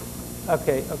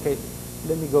 Okay, okay,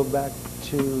 let me go back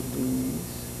to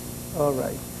these. All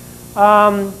right.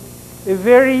 a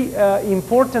very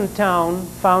important town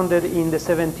founded in the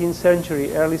 17th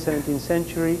century, early 17th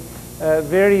century,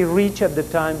 very rich at the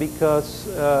time because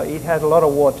it had a lot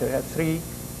of water. It had three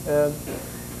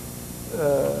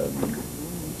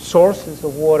sources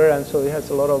of water, and so it has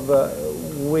a lot of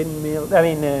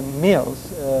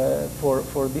mills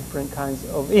for different kinds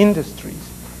of industries.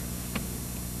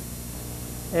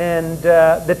 And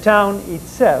the town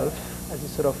itself, as it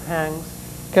sort of hangs.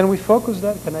 Can we focus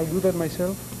that? Can I do that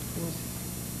myself?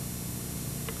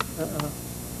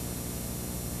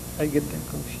 I get them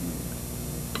confused.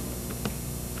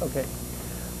 Okay.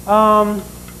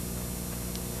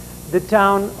 The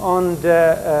town on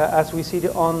the, as we see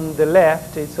it on the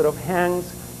left, it sort of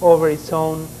hangs over its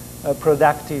own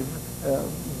productive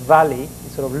valley.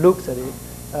 It sort of looks at it,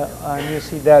 and you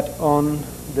see that on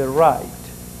the right.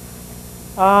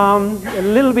 A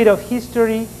little bit of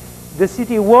history. The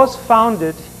city was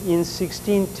founded in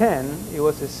 1610. It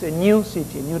was a new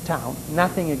city, a new town.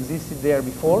 Nothing existed there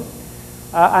before.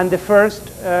 And the first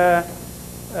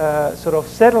sort of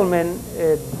settlement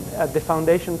at the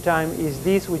foundation time is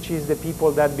this, which is the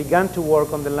people that began to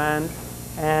work on the land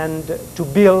and to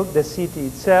build the city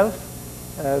itself.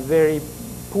 Very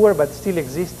poor but still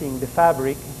existing, the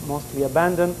fabric, mostly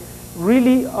abandoned,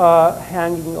 really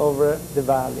hanging over the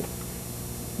valley.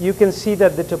 You can see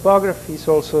that the topography is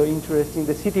also interesting.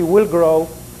 The city will grow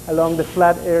along the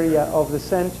flat area of the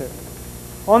center.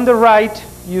 On the right,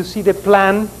 you see the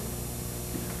plan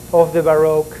of the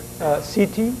Baroque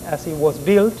city as it was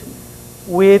built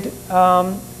with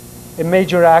a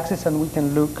major axis, and we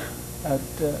can look at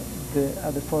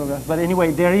the photograph. But anyway,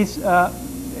 there is a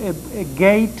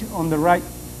gate on the right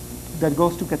that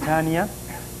goes to Catania,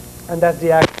 and that's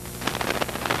the axis.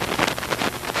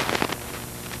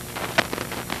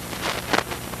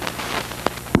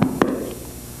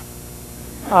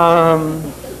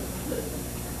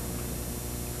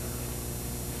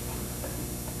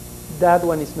 That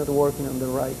one is not working on the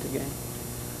right again.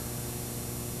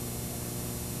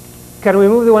 Can we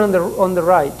move the one on the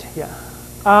right? Yeah.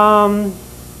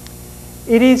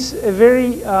 It is a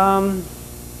very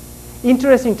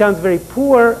interesting town. It's very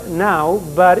poor now,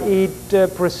 but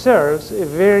it preserves a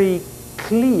very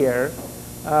clear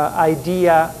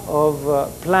idea of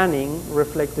planning,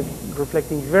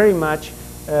 reflecting very much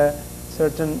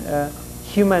certain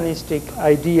humanistic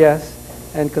ideas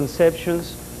and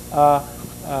conceptions.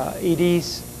 It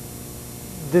is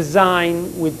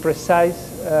designed with precise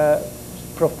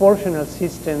proportional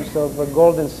systems of a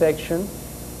golden section,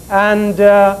 and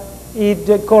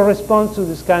it corresponds to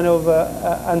this kind of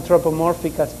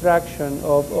anthropomorphic abstraction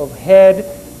of head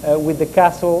with the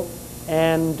castle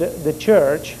and the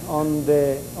church on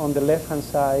the left-hand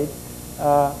side.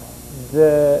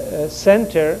 The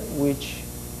center, which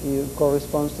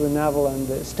corresponds to the navel, and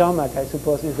the stomach, I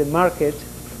suppose, is the market,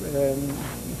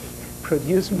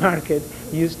 produce market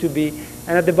used to be,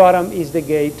 and at the bottom is the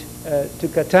gate to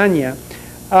Catania.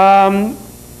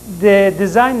 The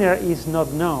designer is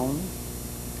not known,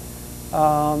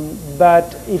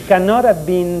 but it cannot have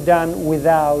been done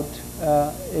without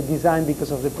a design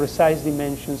because of the precise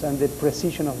dimensions and the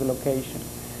precision of the location.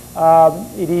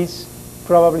 It is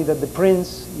probably that the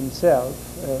prince himself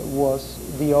was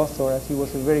the author, as he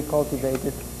was a very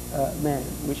cultivated man.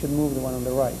 We should move the one on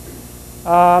the right.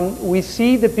 We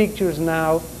see the pictures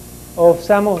now of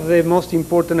some of the most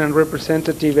important and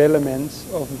representative elements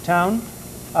of the town.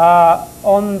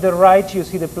 On the right, you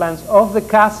see the plans of the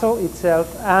castle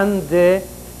itself and the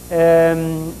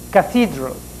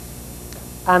cathedral,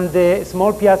 and the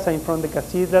small piazza in front of the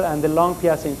cathedral and the long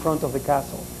piazza in front of the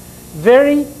castle.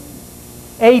 Very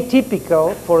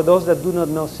atypical for those that do not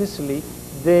know Sicily,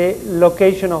 the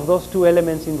location of those two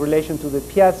elements in relation to the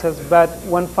piazzas, but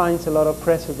one finds a lot of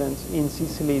precedents in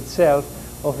Sicily itself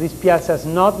of these piazzas,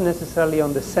 not necessarily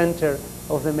on the center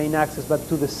of the main axis, but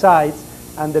to the sides,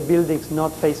 and the buildings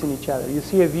not facing each other. You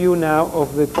see a view now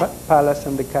of the palace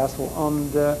and the castle on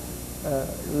the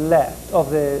left, of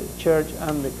the church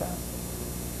and the castle.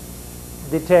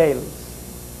 Details,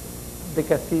 the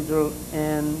cathedral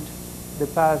and the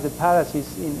palace. The palace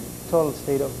is in total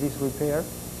state of disrepair.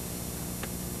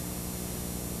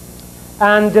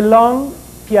 And the long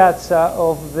piazza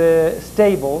of the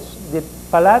stables, the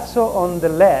palazzo on the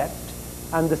left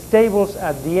and the stables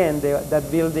at the end,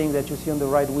 that building that you see on the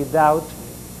right without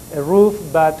a roof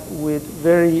but with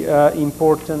very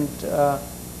important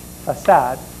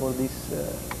facade for this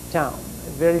town.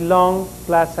 A very long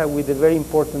plaza with a very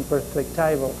important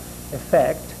perspectival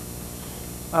effect.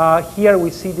 Here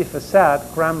we see the facade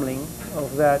crumbling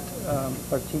of that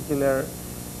particular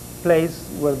place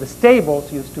where the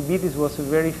stables used to be. This was a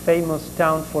very famous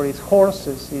town for its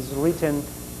horses. It's written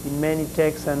in many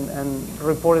texts and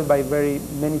reported by very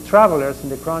many travelers in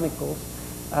the chronicles.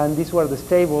 And these were the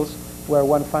stables where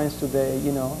one finds today,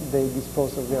 you know, they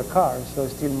dispose of their cars. So it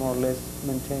still more or less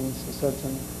maintains a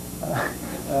certain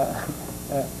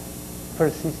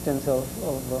persistence of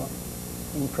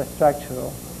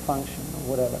infrastructural function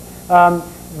or whatever.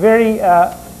 Very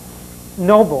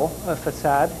noble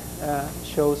facade.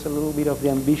 Shows a little bit of the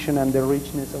ambition and the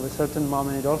richness of a certain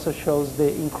moment. It also shows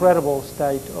the incredible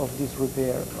state of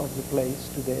disrepair of the place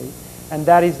today. And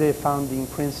that is the founding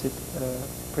Prince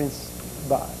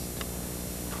bust.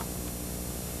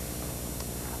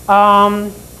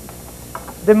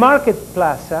 The Market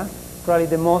Plaza, probably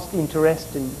the most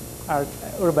interesting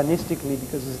urbanistically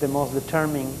because it's the most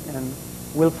determining and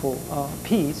willful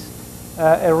piece.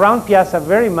 Around Piazza,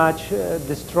 very much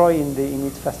destroyed in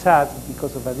its facade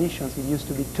because of additions. It used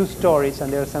to be 2 stories,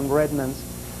 and there are some remnants.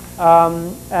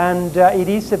 It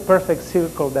is a perfect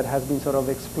circle that has been sort of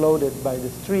exploded by the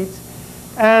streets.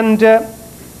 And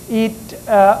it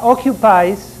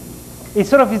occupies, it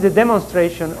sort of is a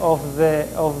demonstration of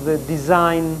the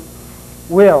design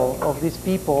will of these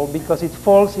people, because it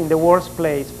falls in the worst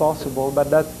place possible, but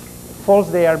that falls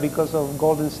there because of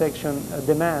golden section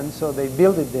demand, so they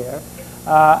build it there.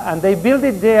 And they build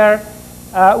it there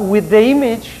with the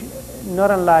image, not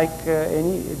unlike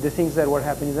the things that were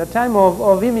happening at the time,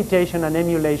 of imitation and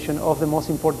emulation of the most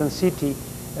important city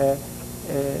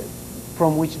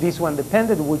from which this one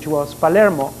depended, which was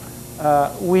Palermo,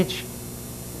 which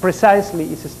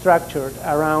precisely is structured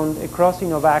around a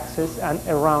crossing of access and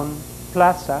around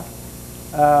plaza.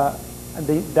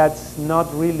 That's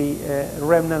not really a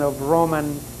remnant of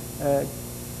Roman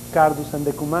Cardus and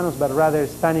Decumanus, but rather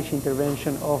Spanish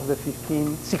intervention of the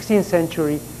 16th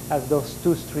century, as those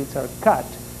 2 streets are cut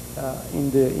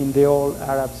in the old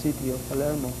Arab city of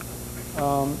Palermo.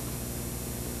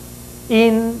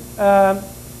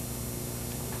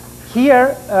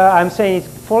 Here, I'm saying it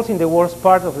falls in the worst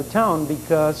part of the town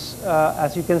because,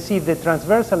 as you can see, the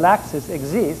transversal axis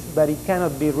exists, but it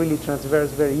cannot be really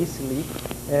transversed very easily.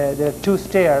 There are 2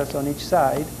 stairs on each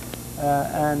side,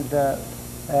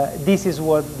 this is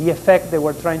what the effect they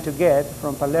were trying to get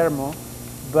from Palermo,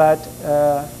 but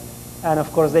and of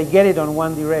course they get it on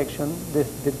one direction. The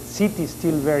city is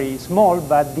still very small,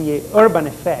 but the urban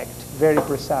effect very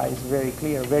precise, very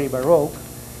clear, very baroque.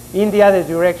 In the other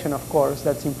direction, of course,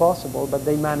 that's impossible, but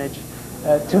they manage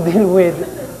to deal with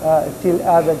still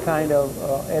other kind of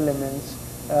elements,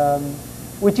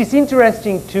 which is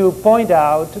interesting to point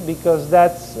out because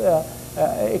that's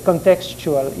a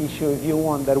contextual issue, if you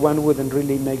want, that one wouldn't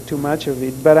really make too much of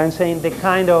it. But I'm saying the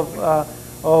kind of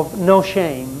no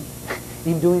shame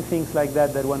in doing things like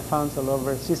that one finds all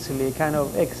over Sicily, a kind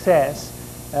of excess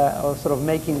or sort of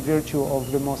making virtue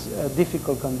of the most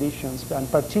difficult conditions, and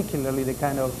particularly the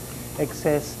kind of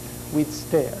excess with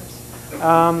stairs.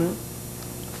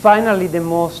 Finally, the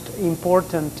most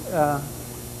important,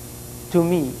 to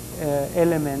me,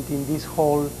 element in this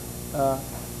whole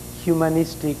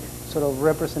humanistic sort of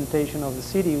representation of the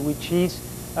city, which is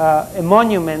a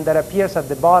monument that appears at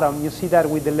the bottom. You see that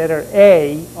with the letter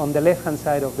A on the left-hand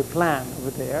side of the plan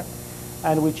over there,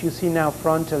 and which you see now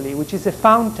frontally, which is a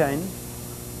fountain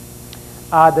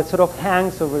that sort of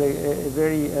hangs over a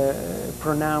very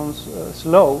pronounced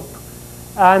slope,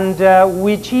 and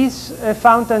which is a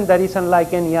fountain that is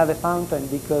unlike any other fountain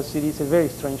because it is a very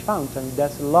strange fountain. It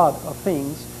does a lot of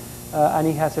things, and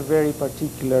it has a very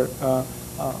particular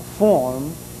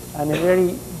form and a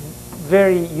very,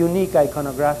 very unique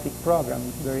iconographic program,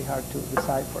 very hard to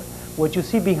decipher. What you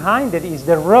see behind it is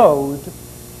the road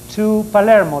to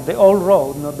Palermo, the old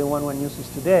road, not the one uses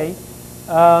today,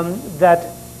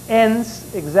 that ends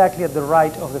exactly at the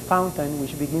right of the fountain,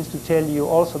 which begins to tell you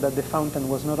also that the fountain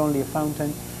was not only a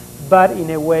fountain, but in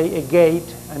a way a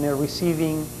gate and a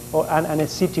receiving and a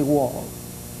city wall.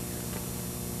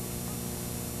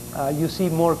 You see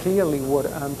more clearly what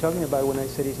I'm talking about when I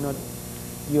said it's not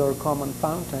your common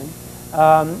fountain.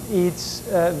 It's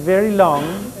very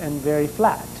long and very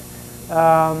flat.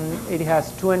 It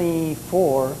has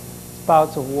 24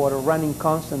 spouts of water running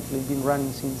constantly, been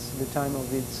running since the time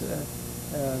of its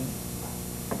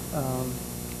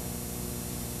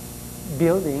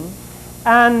building.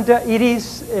 And it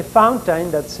is a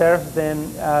fountain that serves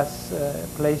then as a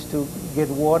place to get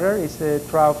water. It's a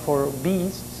trough for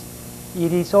beasts.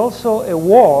 It is also a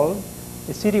wall,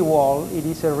 a city wall. It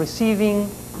is a receiving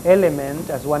element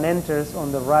as one enters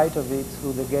on the right of it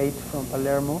through the gate from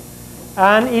Palermo.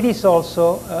 And it is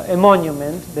also a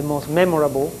monument, the most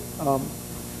memorable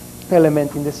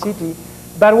element in the city.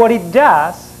 But what it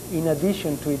does, in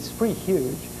addition to it's pretty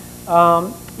huge,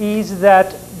 is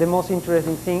that the most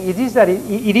interesting thing, it is that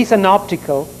it is an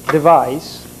optical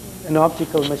device, an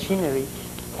optical machinery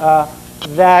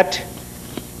that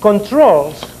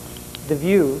controls the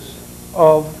views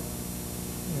of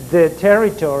the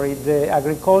territory, the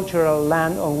agricultural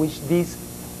land on which this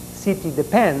city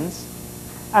depends,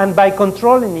 and by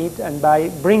controlling it and by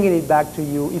bringing it back to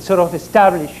you, it sort of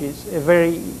establishes a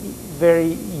very,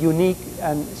 very unique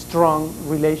and strong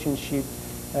relationship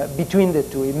between the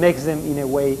two. It makes them, in a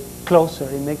way, closer.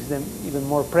 It makes them even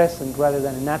more present rather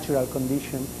than a natural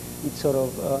condition. It sort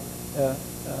of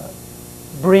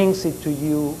brings it to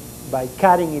you by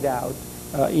cutting it out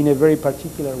in a very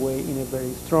particular way, in a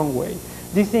very strong way.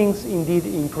 These things indeed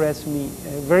impress me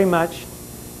very much.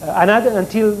 And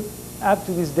until up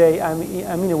to this day, I'm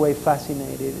in a way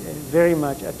fascinated, very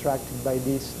much attracted by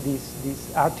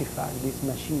this artifact, this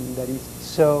machine that is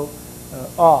so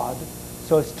odd,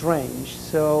 so strange,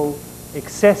 so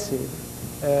excessive,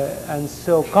 and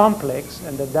so complex,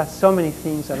 and that does so many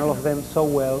things, and all of them so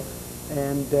well.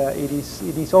 And it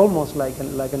is almost like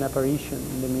an apparition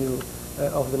in the middle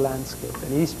of the landscape.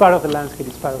 And it is part of the landscape,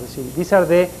 it's part of the city. These are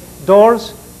the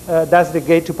doors. That's the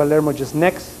gate to Palermo just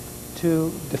next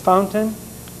to the fountain.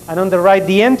 And on the right,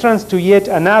 the entrance to yet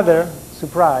another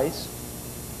surprise,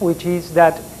 which is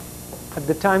that at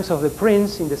the times of the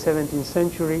prince in the 17th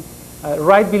century,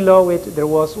 right below it, there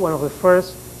was one of the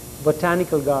first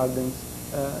botanical gardens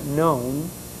known,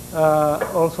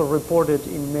 also reported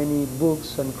in many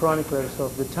books and chroniclers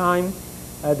of the time.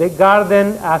 The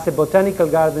garden as a botanical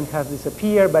garden has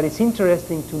disappeared, but it's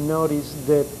interesting to notice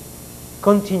the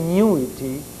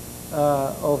continuity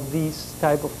of these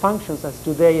type of functions, as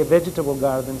today a vegetable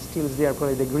garden still is there.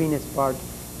 Probably the greenest part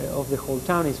of the whole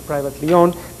town is privately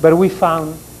owned, but we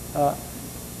found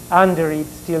under it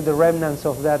still the remnants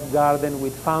of that garden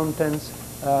with fountains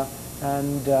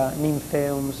and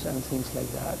nymphaeums and things like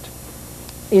that.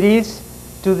 It is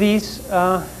to this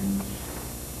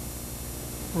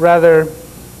rather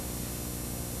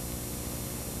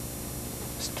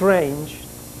strange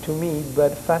to me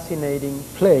but fascinating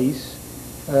place,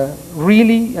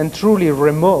 really and truly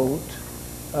remote,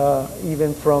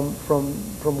 even from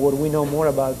what we know more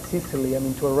about Sicily. I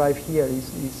mean, to arrive here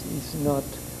is not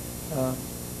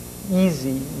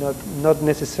easy, not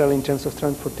necessarily in terms of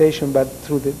transportation, but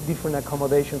through the different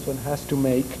accommodations one has to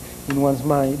make in one's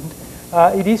mind.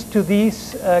 It is to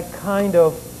this kind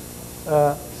of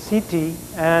city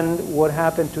and what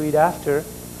happened to it after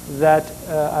that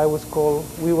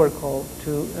we were called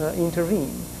to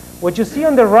intervene. What you see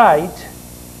on the right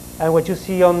and what you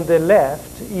see on the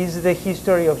left is the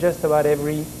history of just about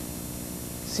every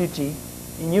city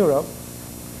in Europe.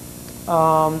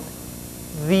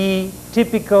 The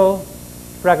typical,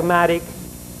 pragmatic,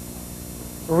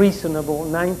 reasonable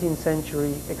 19th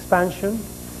century expansion,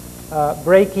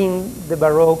 breaking the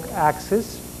Baroque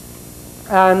axis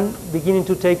and beginning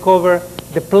to take over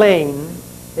the plain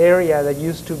area that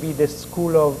used to be the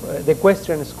school of the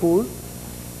equestrian school.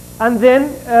 And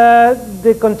then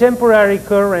the contemporary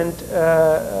current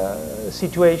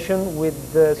situation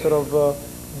with the sort of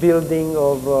building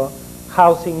of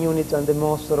housing units and the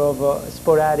most sort of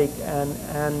sporadic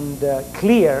and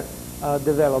clear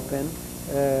development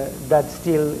that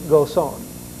still goes on.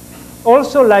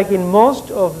 Also, like in most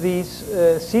of these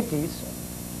cities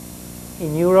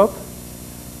in Europe,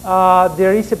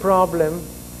 there is a problem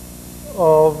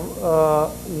of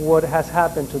what has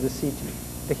happened to the city.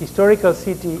 The historical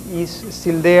city is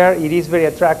still there, it is very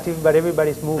attractive, but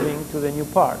everybody's moving to the new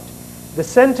part. The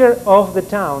center of the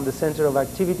town, the center of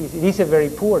activities, it is a very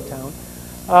poor town,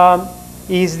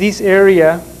 is this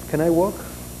area. Can I walk?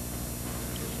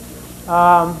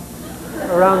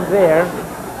 Around there.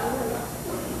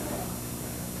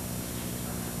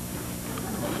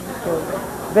 So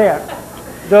there,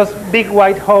 those big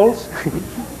white holes.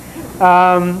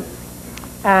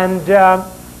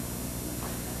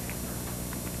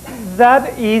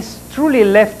 That is truly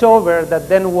leftover that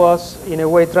then was, in a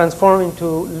way, transformed into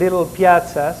little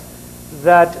piazzas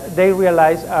that they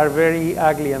realize are very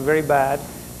ugly and very bad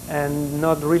and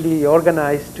not really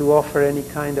organized to offer any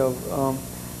kind of,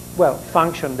 well,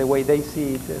 function the way they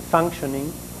see it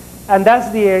functioning. And that's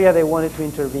the area they wanted to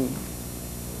intervene.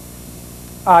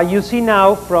 You see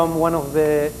now from one of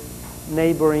the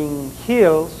neighboring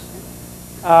hills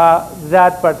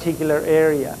that particular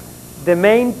area. The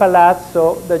main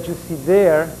palazzo that you see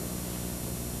there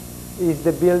is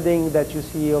the building that you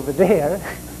see over there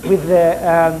with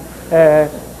the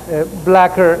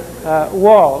blacker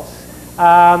walls.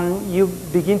 You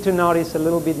begin to notice a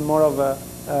little bit more of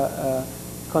a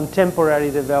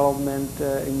contemporary development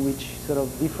in which sort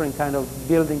of different kind of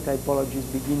building typologies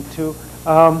begin to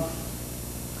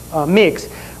mix.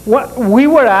 What we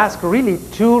were asked really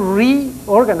to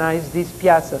reorganize these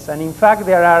piazzas, and in fact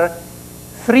there are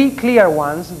 3 clear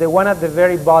ones, the one at the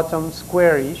very bottom,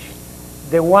 squarish,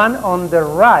 the one on the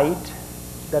right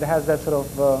that has that sort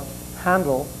of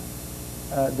handle,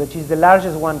 that is the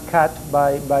largest one cut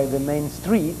by the main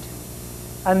street,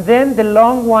 and then the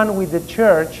long one with the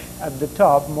church at the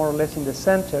top, more or less in the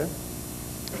center,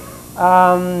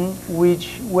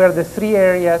 which were the 3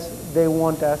 areas they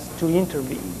want us to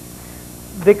intervene.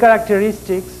 The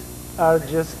characteristics are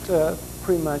just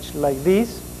pretty much like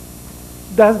this.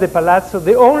 That's the palazzo,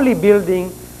 the only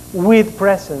building with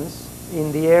presence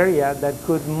in the area that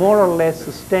could more or less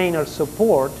sustain or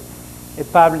support a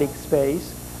public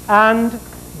space. And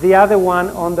the other one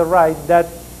on the right, that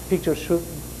picture should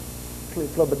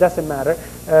flip-flop, but doesn't matter,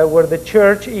 where the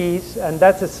church is, and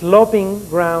that's a sloping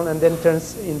ground and then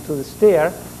turns into the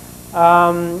stair,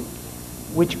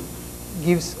 which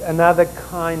gives another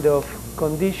kind of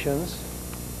conditions.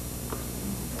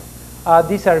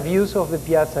 These are views of the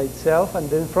piazza itself, and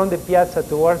then from the piazza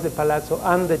towards the palazzo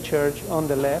and the church on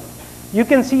the left. You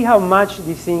can see how much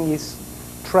this thing is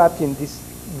trapped in this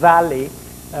valley,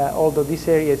 although this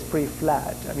area is pretty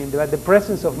flat. I mean, the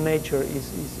presence of nature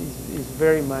is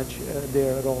very much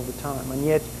there all the time, and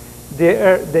yet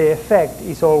the effect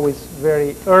is always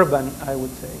very urban, I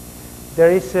would say.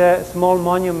 There is a small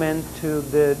monument to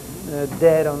the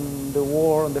dead on the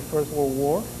war, on the First World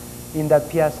War, in that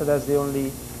piazza. That's the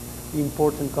only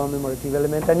important commemorative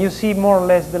element. And you see more or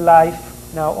less the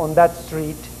life now on that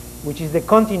street, which is the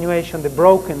continuation, the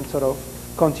broken sort of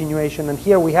continuation. And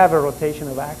here we have a rotation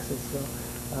of axes, so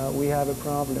we have a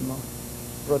problem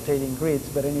of rotating grids.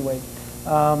 But anyway,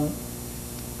 all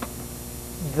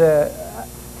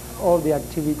the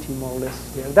activity more or less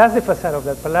is there. That's the facade of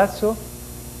that palazzo.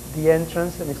 The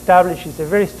entrance, and establishes a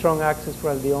very strong access,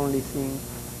 probably the only thing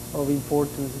of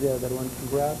importance there that one can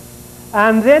grab.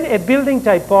 And then a building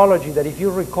typology that, if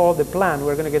you recall the plan,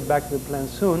 we're going to get back to the plan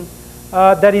soon,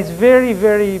 that is very,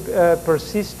 very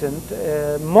persistent,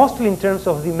 mostly in terms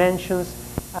of dimensions.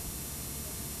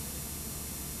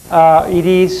 It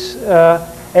is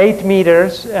 8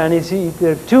 meters, and it's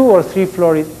either 2 or 3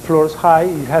 floors high.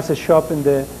 It has a shop at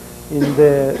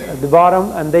the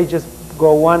bottom, and they just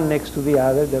go one next to the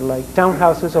other. They're like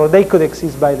townhouses, or they could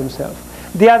exist by themselves.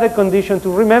 The other condition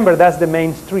to remember, that's the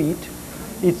main street.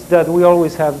 It's that we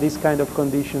always have these kind of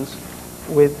conditions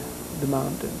with the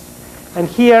mountains. And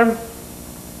here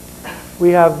we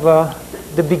have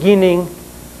the beginning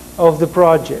of the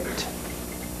project.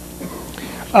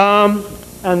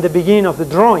 And the beginning of the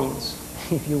drawings,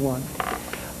 if you want.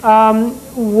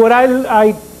 What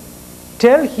I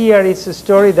tell here is a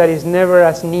story that is never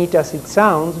as neat as it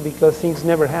sounds, because things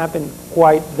never happen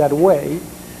quite that way.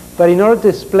 But in order to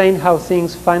explain how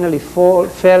things finally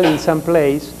fell in some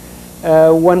place,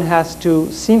 one has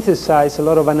to synthesize a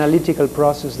lot of analytical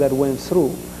process that went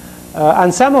through.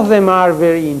 And some of them are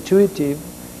very intuitive.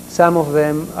 Some of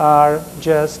them are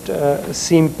just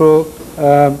simple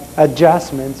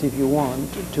adjustments, if you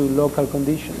want, to local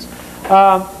conditions.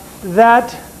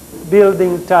 That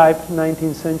building type,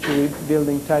 19th century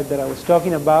building type that I was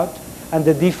talking about, and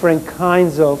the different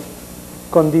kinds of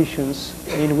conditions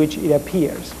in which it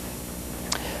appears.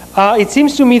 It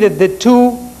seems to me that the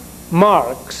 2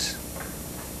 marks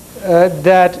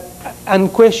that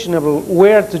unquestionable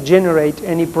were to generate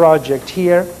any project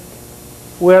here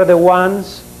were the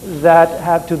ones that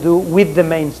had to do with the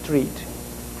main street.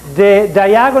 The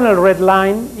diagonal red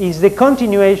line is the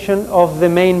continuation of the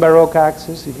main Baroque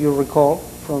axis, if you recall,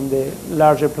 from the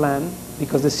larger plan,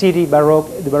 because the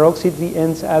Baroque city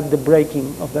ends at the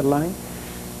breaking of that line.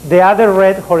 The other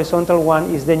red horizontal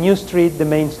one is the new street, the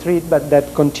main street, but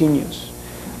that continues.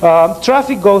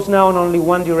 Traffic goes now in only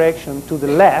one direction, to the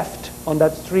left on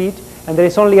that street, and there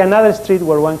is only another street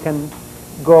where one can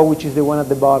go, which is the one at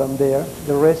the bottom there.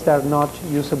 The rest are not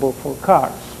usable for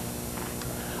cars.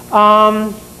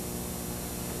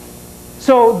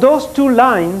 So those 2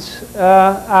 lines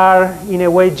are, in a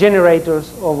way,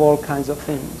 generators of all kinds of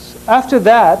things. After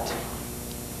that,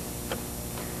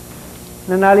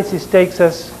 an analysis takes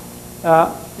us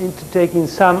into taking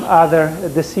some other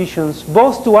decisions,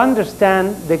 both to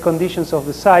understand the conditions of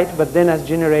the site, but then as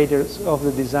generators of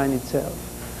the design itself.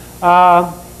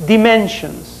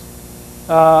 Dimensions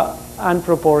and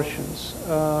proportions.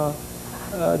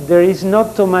 There is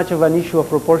not so much of an issue of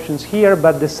proportions here,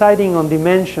 but deciding on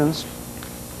dimensions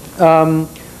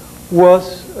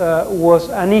was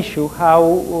an issue,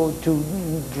 how to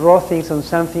draw things on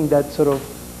something that sort of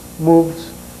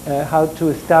moves, how to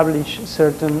establish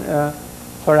certain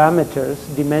parameters,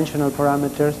 dimensional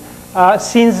parameters.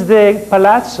 Since the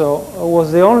Palazzo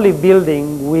was the only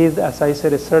building with, as I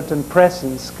said, a certain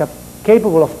presence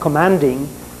capable of commanding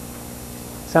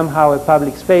somehow a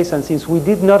public space, and since we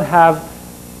did not have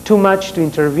too much to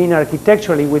intervene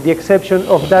architecturally, with the exception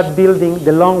of that building,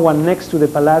 the long one next to the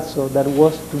Palazzo that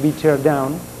was to be teared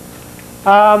down,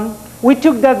 we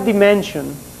took that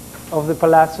dimension of the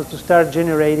Palazzo to start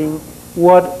generating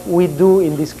what we do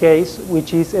in this case,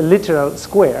 which is a literal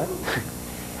square.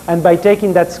 And by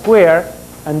taking that square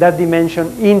and that dimension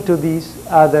into these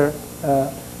other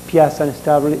piazza and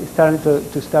starting to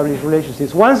establish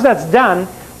relationships. Once that's done,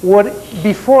 what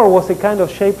before was a kind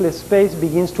of shapeless space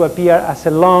begins to appear as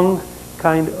a long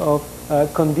kind of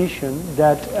condition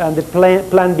that, and the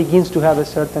plan begins to have a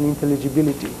certain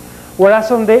intelligibility.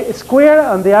 Whereas on the square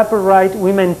on the upper right,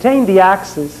 we maintain the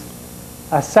axis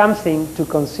as something to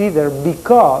consider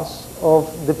because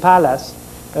of the palace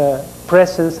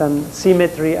presence and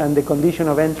symmetry and the condition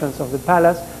of entrance of the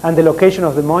palace and the location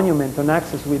of the monument on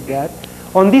axis with that.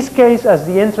 On this case, as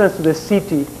the entrance to the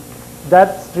city,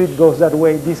 that street goes that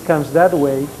way, this comes that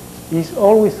way, is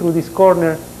always through this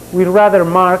corner. We rather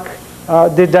mark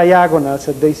the diagonals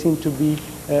that they seem to be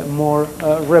more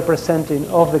representing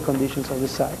of the conditions of the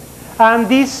site. And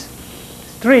this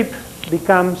strip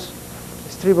becomes a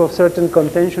strip of certain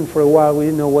contention. For a while we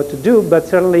didn't know what to do, but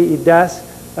certainly it does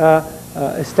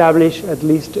establish at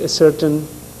least a certain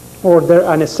order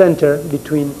and a center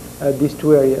between these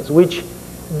two areas, which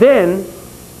then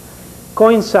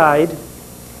coincide,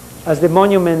 as the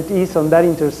monument is on that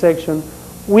intersection,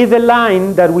 with a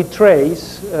line that we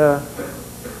trace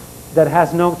that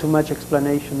has not too much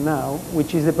explanation now,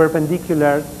 which is the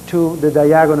perpendicular to the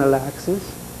diagonal axis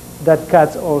that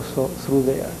cuts also through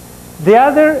there. The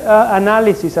other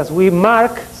analysis, as we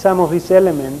mark some of these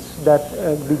elements that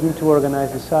begin to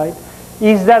organize the site,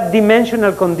 is that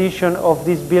dimensional condition of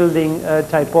this building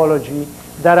typology,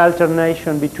 that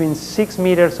alternation between 6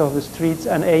 meters of the streets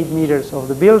and 8 meters of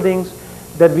the buildings,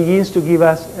 that begins to give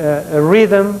us a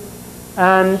rhythm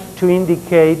and to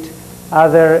indicate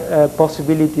other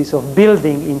possibilities of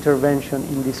building intervention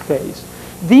in this case.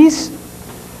 These,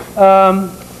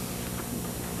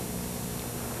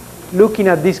 looking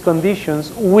at these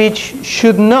conditions, which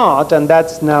should not, and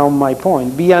that's now my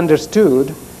point, be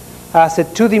understood as a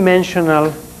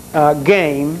two-dimensional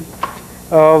game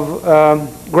of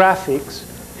graphics,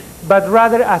 but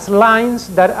rather as lines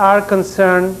that are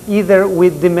concerned either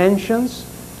with dimensions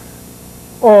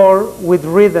or with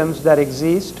rhythms that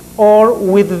exist, or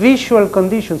with visual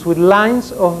conditions, with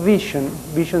lines of vision,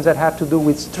 visions that have to do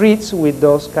with streets, with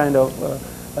those kind of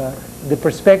the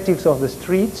perspectives of the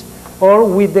streets, or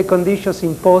with the conditions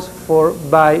imposed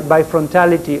by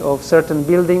frontality of certain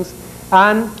buildings,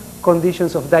 and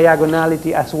conditions of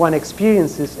diagonality as one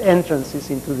experiences entrances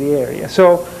into the area.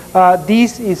 So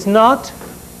this is not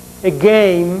a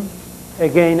game,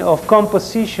 again, of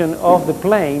composition of the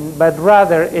plane, but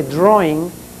rather a drawing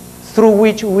through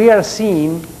which we are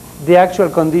seeing the actual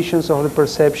conditions of the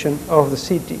perception of the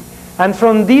city. And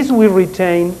from this we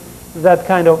retain that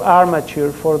kind of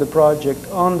armature for the project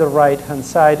on the right-hand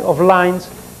side of lines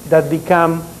that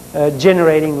become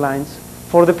generating lines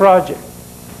for the project.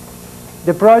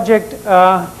 The project,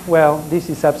 well, this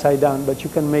is upside down, but you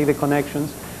can make the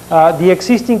connections. The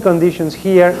existing conditions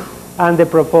here and the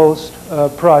proposed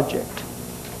project.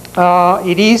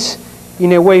 It is,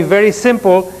 in a way, very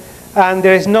simple, and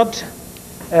there is not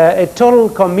a total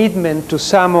commitment to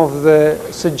some of the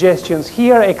suggestions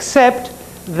here, except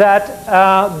that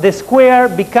the square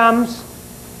becomes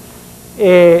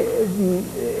it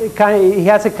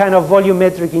has a kind of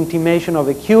volumetric intimation of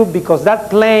a cube, because that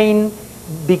plane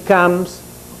becomes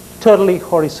totally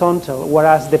horizontal,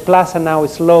 whereas the plaza now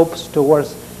slopes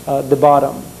towards the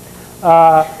bottom.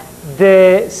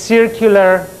 The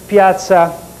circular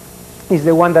piazza is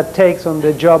the one that takes on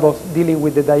the job of dealing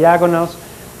with the diagonals,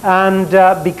 and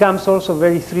becomes also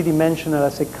very three-dimensional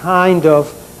as a kind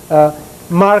of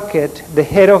market. The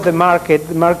head of the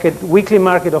market, weekly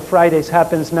market of Fridays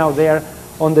happens now there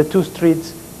on the two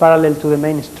streets parallel to the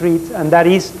main streets, and that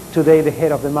is today the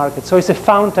head of the market. So it's a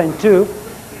fountain too.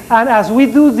 And as we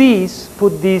do this,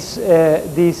 put these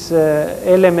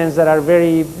elements that are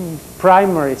very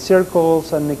primary,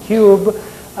 circles and a cube,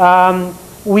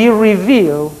 we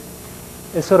reveal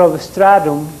a sort of a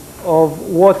stratum of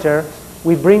water.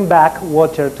 We bring back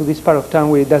water to this part of town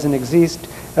where it doesn't exist,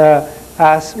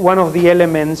 as one of the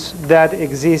elements that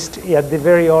exist at the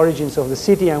very origins of the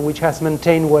city, and which has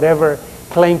maintained whatever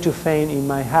claim to fame it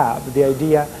might have. The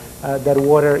idea that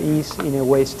water is, in a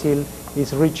way, still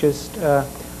its richest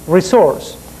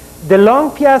resource. The long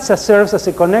piazza serves as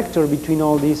a connector between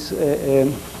all these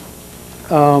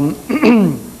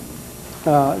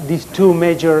these two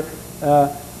major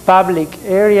public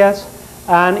areas.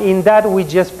 And in that, we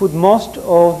just put most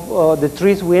of the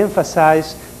trees. We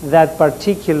emphasize that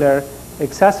particular,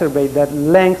 exacerbate that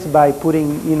length by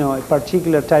putting, a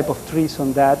particular type of trees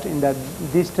on that, in that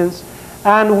distance.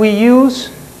 And we use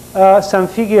some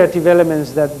figurative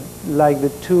elements that, like the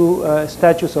two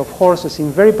statues of horses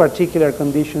in very particular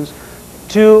conditions,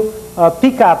 to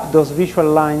pick up those visual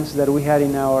lines that we had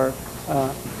in our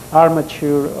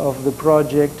armature of the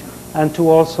project, and to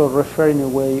also refer in a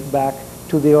way back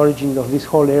to the origin of this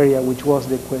whole area, which was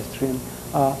the equestrian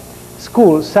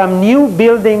school. Some new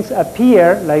buildings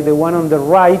appear, like the one on the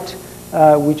right,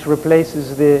 which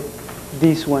replaces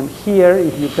this one here,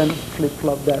 if you can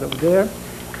flip-flop that over there.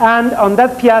 And on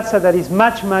that piazza that is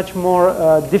much, much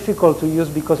more difficult to use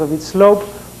because of its slope,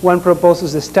 one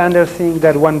proposes the standard thing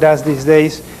that one does these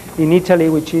days in Italy,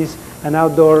 which is an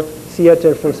outdoor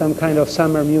theater for some kind of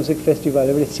summer music festival.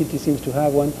 Every city seems to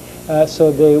have one.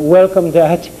 So they welcome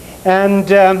that. And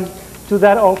to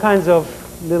that, all kinds of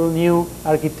little new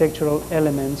architectural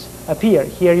elements appear.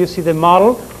 Here you see the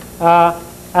model.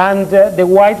 And the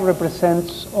white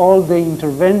represents all the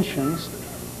interventions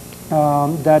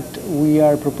that we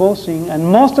are proposing. And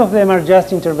most of them are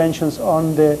just interventions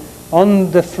on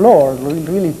the floor,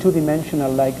 really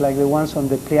two-dimensional, like the ones on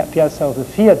the piazza of the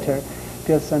theater,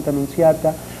 Piazza Santa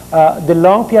Annunziata. The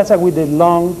long piazza with the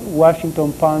long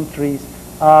Washington palm trees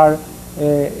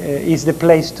is the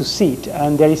place to sit.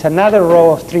 And there is another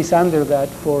row of trees under that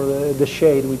for the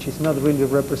shade, which is not really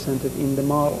represented in the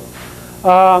model.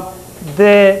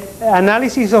 The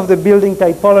analysis of the building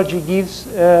typology gives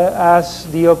us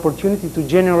the opportunity to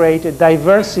generate a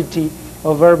diversity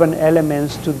of urban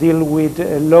elements to deal with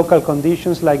local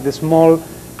conditions, like the small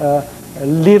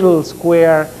little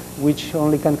square which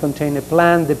only can contain a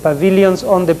plant, the pavilions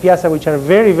on the piazza, which are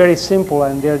very, very simple,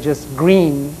 and they're just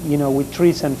green, with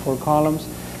trees and 4 columns,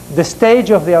 the stage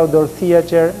of the outdoor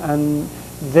theater, and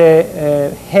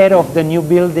the head of the new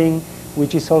building,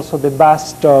 which is also the bus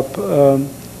stop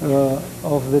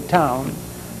of the town,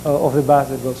 of the bus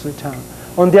that goes to the town.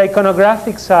 On the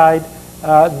iconographic side,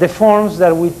 the forms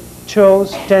that we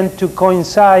chose tend to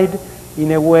coincide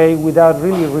in a way without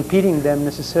really repeating them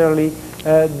necessarily.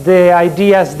 The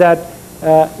ideas that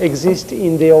exist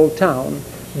in the old town,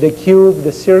 the cube,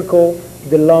 the circle,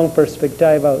 the long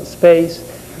perspectival space,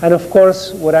 and of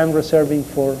course what I'm reserving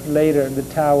for later, the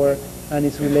tower and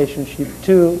its relationship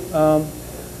to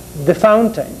the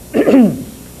fountain.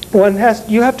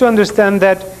 You have to understand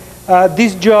that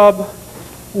this job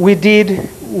we did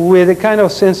with a kind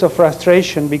of sense of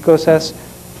frustration, because as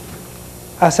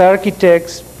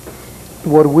architects,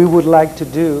 what we would like to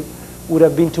do would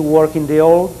have been to work in the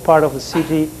old part of the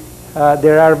city.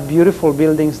 There are beautiful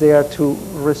buildings there to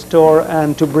restore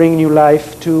and to bring new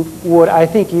life to what I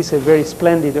think is a very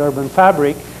splendid urban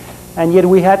fabric. And yet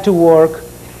we had to work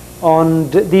on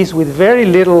this with very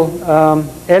little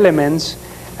elements,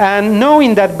 and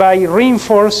knowing that by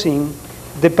reinforcing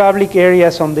the public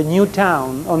areas on the new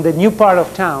town, on the new part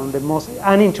of town, the most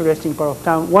uninteresting part of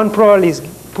town, one probably is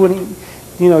putting,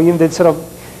 in the sort of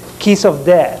kiss of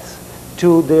death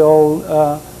to the old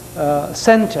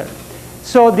center.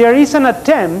 So there is an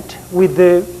attempt with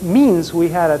the means we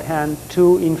had at hand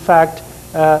to, in fact,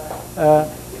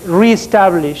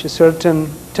 reestablish a certain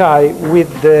tie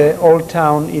with the old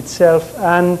town itself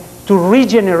and to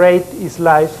regenerate its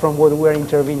life from what we're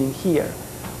intervening here,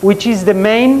 which is the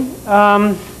main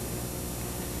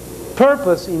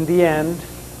purpose in the end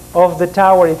of the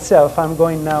tower itself. I'm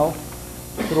going now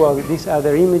through these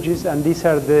other images, and these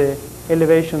are the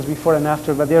elevations before and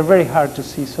after, but they're very hard to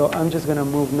see, so I'm just going to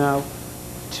move now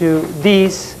to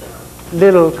this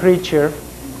little creature,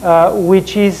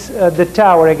 which is the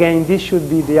tower. Again, this should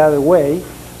be the other way.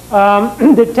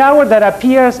 The tower that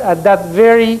appears at that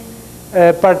very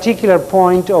particular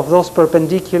point of those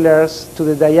perpendiculars to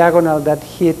the diagonal that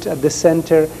hit at the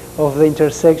center of the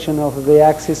intersection of the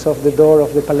axis of the door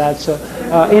of the palazzo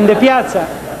in the piazza.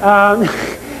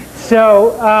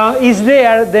 So is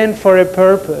there then for a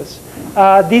purpose.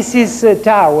 This is a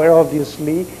tower,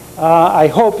 obviously. I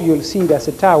hope you'll see it as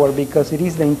a tower because it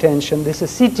is the intention. There's a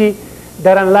city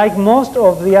that, unlike most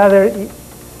of the other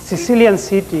Sicilian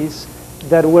cities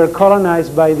that were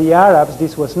colonized by the Arabs,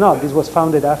 this was not. This was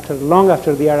founded long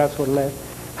after the Arabs were left.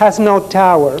 Has no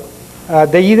tower.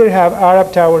 They either have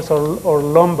Arab towers or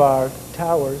Lombard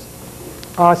towers.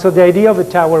 So the idea of a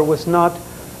tower was not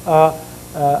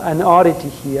an oddity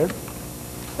here.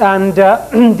 And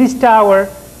this tower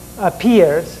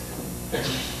appears,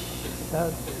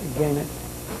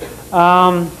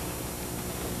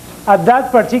 at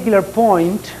that particular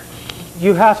point,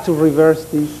 you have to reverse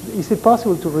this. Is it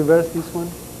possible to reverse this one,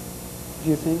 do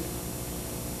you think?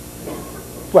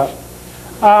 Well,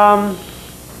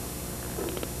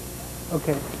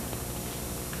 okay.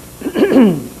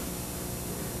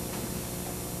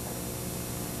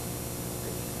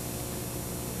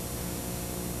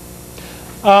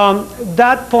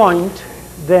 That point,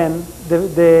 then,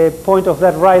 the point of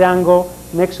that right angle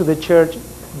next to the church,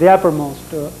 the uppermost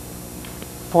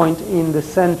point in the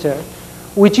center,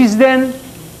 which is then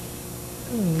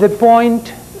the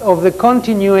point of the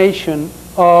continuation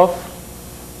of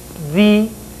the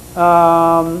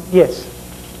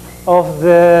of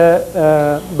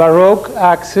the Baroque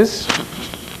axis.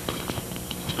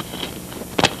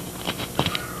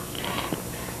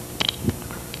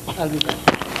 I'll be back.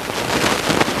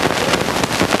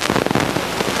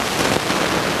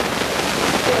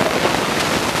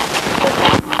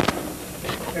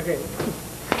 Okay.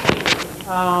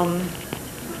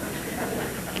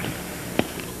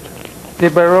 The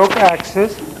Baroque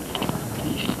axis,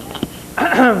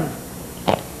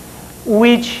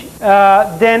 which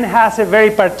then has a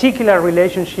very particular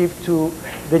relationship to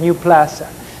the new plaza.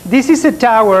 This is a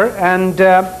tower, and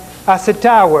as a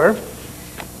tower,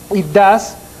 it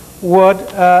does what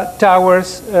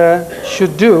towers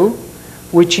should do,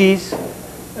 which is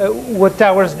what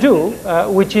towers do,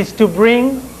 which is to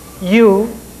bring you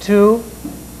to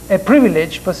a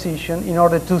privileged position in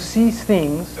order to see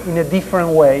things in a different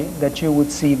way that you would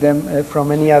see them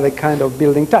from any other kind of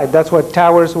building type. That's what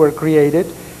towers were created,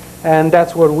 and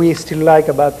that's what we still like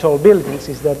about tall buildings,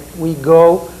 is that we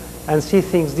go and see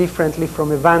things differently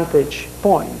from a vantage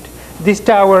point. This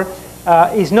tower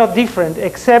is not different,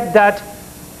 except that,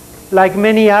 like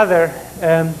many other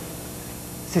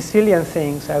Sicilian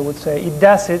things, I would say, it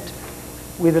does it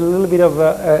with a little bit of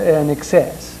an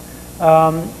excess.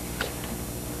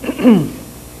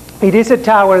 It is a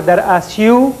tower that as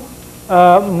you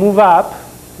move up,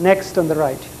 next on the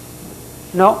right.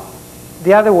 No,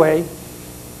 the other way.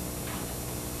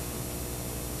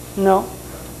 No,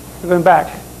 you're going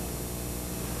back.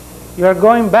 You are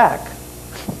going back.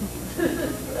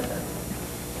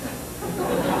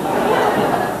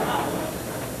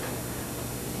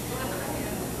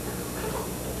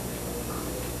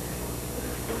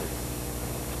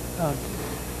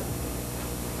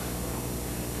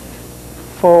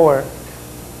 Forward.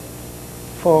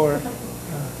 Forward. Oh,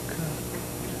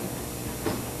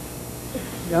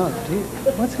 God. Oh, dear.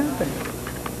 What's happening?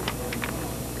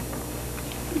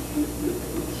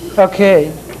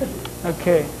 Okay.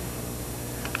 Okay.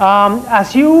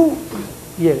 As you...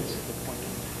 Yes.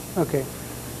 Okay.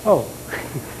 Oh.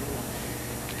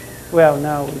 Well,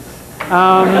 now it's...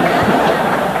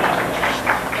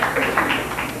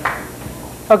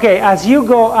 okay, as you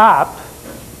go up,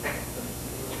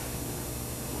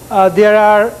 there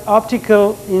are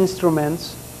optical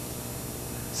instruments,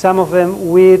 some of them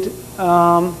with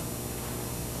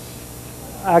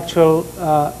actual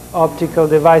optical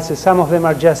devices. Some of them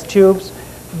are just tubes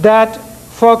that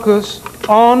focus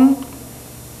on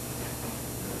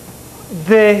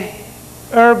the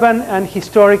urban and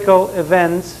historical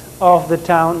events of the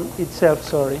town itself.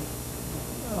 Sorry.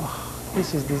 Oh,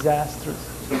 this is disastrous.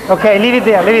 Okay, leave it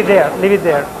there, leave it there, leave it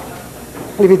there,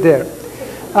 leave it there.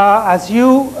 As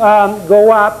you go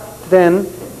up, then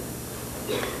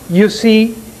you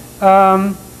see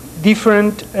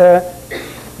different,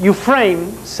 you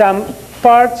frame some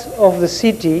parts of the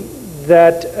city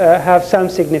that have some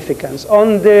significance.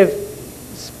 On the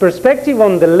perspective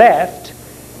on the left,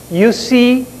 you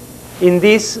see in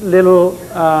these little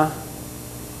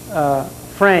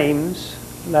frames,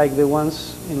 like the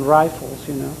ones in rifles,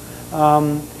 you know,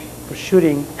 for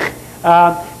shooting.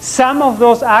 Some of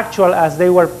those actual, as they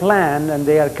were planned and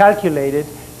they are calculated,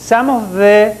 some of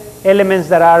the elements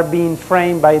that are being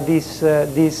framed by these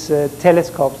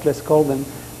telescopes, let's call them,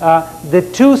 the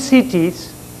two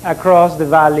cities across the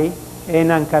valley,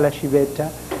 Enna and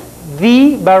Calacivetta,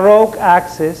 the Baroque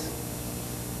axis,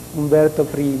 Umberto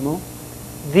I,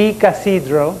 the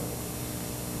cathedral,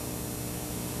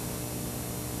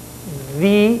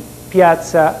 the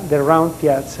piazza, the round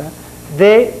piazza,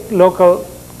 the local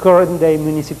current day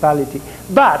municipality.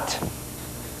 But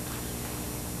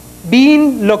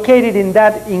being located in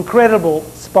that incredible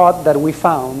spot that we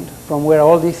found, from where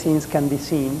all these things can be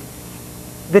seen,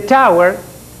 the tower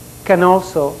can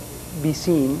also be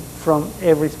seen from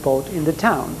every spot in the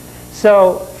town.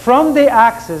 So from the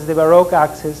axis, the Baroque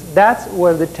axis, that's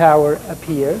where the tower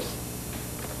appears.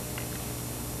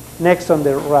 Next on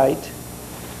the right.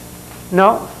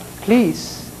 No,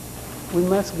 please, we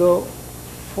must go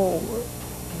forward.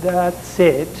 That's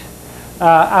it.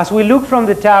 As we look from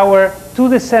the tower to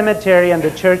the cemetery and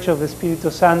the Church of the Espiritu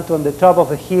Santo on the top of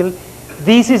the hill,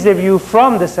 this is the view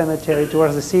from the cemetery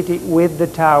towards the city with the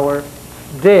tower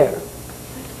there.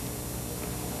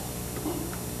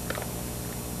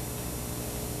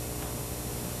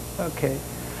 Okay.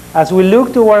 As we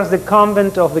look towards the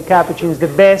convent of the Capuchins, the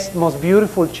best, most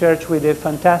beautiful church with a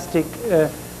fantastic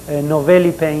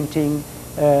Novelli painting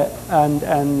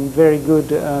and very good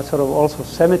sort of also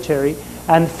cemetery,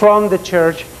 and from the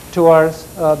church towards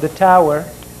the tower.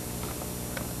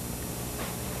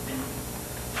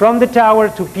 From the tower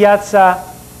to Piazza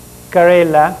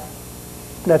Carella,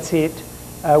 that's it,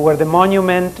 where the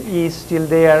monument is still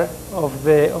there of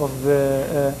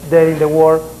the dead in the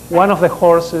war. One of the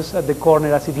horses at the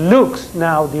corner as it looks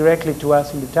now directly to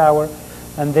us in the tower,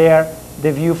 and there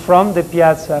the view from the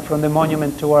piazza, from the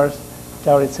monument towards the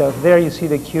tower itself. There you see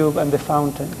the cube and the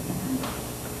fountain.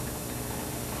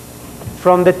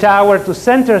 From the tower to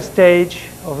center stage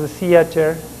of the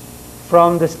theater,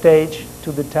 from the stage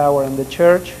to the tower and the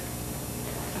church,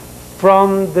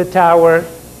 from the tower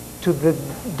to the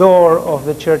door of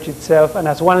the church itself, and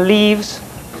as one leaves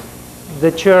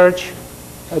the church,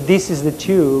 this is the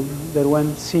tube that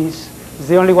one sees. It's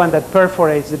the only one that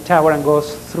perforates the tower and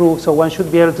goes through, so one should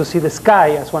be able to see the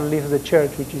sky as one leaves the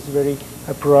church, which is very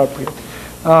appropriate.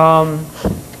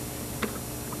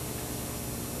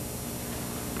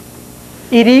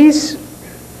 It is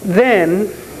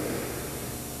then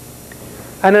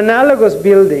an analogous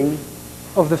building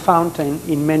of the fountain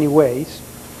in many ways,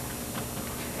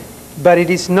 but it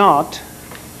is not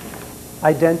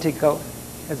identical.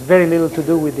 Has very little to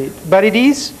do with it. But it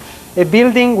is a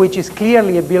building which is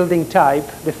clearly a building type.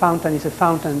 The fountain is a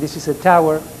fountain, this is a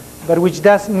tower, but which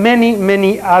does many,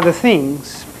 many other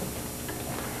things.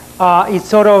 It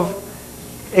sort of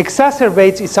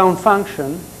exacerbates its own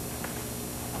function.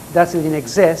 Doesn't in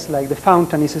excess, like the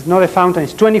fountain. This is not a fountain,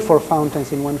 it's 24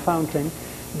 fountains in one fountain.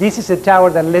 This is a tower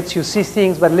that lets you see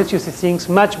things, but lets you see things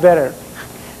much better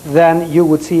than you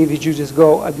would see if you just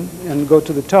go and go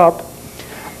to the top.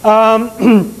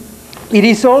 It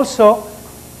is also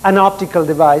an optical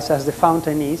device, as the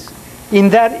fountain is, in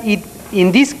that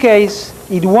in this case,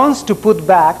 it wants to put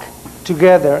back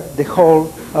together the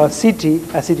whole city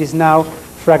as it is now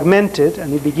fragmented,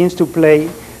 and it begins to play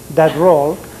that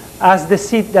role, as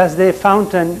the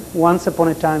fountain once upon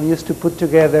a time used to put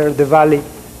together the valley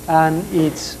and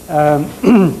its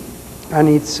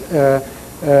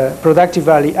productive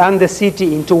valley and the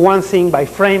city into one thing by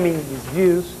framing these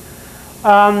views.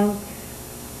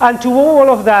 And to all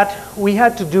of that, we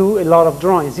had to do a lot of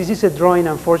drawings. This is a drawing,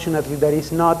 unfortunately, that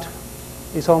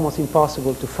is almost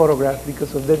impossible to photograph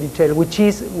because of the detail, which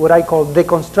is what I call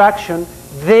deconstruction,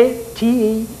 the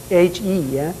T-H-E,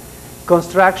 yeah?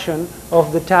 Construction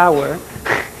of the tower,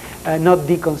 not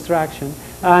deconstruction.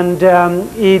 And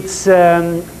it's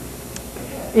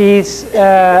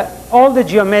all the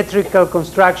geometrical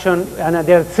construction, and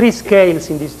there are 3 scales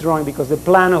in this drawing because the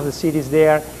plan of the city is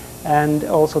there, and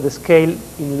also the scale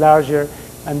in larger,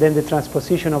 and then the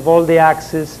transposition of all the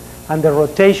axes and the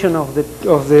rotation of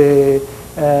the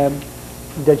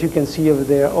that you can see over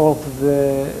there of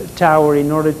the tower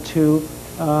in order to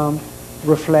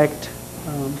reflect,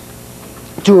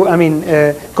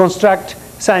 construct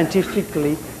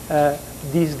scientifically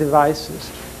these devices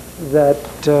that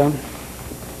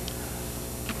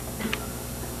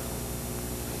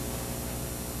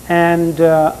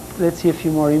let's see a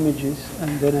few more images,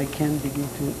 and then I can begin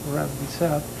to wrap this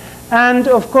up. And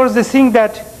of course, the thing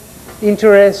that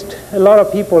interests a lot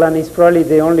of people, and is probably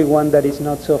the only one that is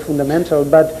not so fundamental,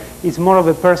 but it's more of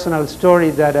a personal story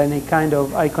than any kind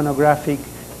of iconographic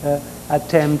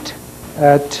attempt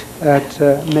at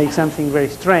make something very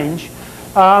strange.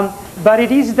 But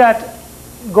it is that,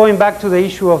 going back to the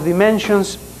issue of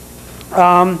dimensions,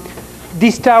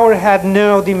 this tower had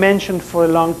no dimension for a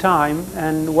long time,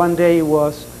 and one day it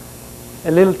was a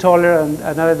little taller and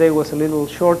another day was a little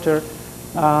shorter.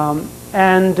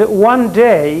 And one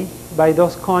day, by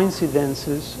those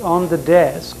coincidences, on the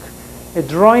desk, a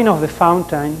drawing of the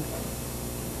fountain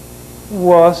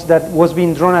that was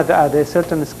being drawn at a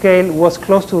certain scale was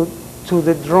close to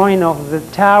the drawing of the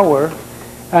tower,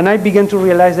 and I began to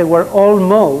realize they were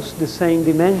almost the same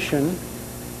dimension,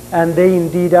 and they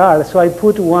indeed are. So I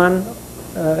put one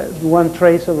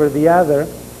trace over the other,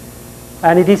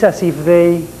 and it is as if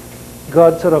they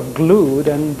got sort of glued,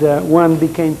 and one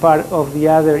became part of the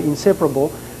other, inseparable.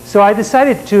 So I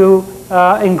decided to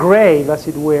engrave, as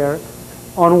it were,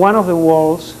 on one of the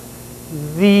walls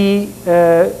the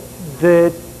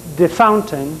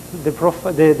fountain,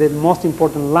 the most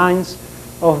important lines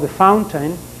of the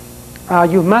fountain,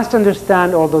 you must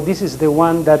understand, although this is the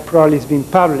one that probably has been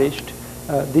published,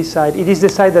 this side, it is the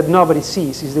side that nobody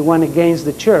sees. It's the one against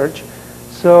the church.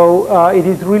 So it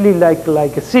is really like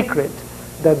a secret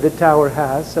that the tower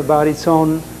has about its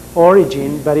own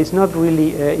origin, but it's not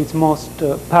really its most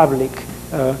public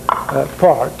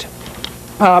part.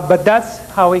 But that's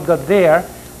how it got there,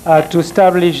 to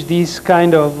establish this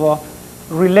kind of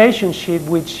relationship,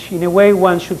 which in a way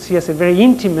one should see as a very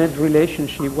intimate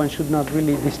relationship. One should not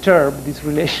really disturb this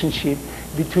relationship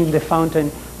between the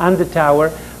fountain and the tower,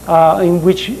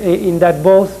 in that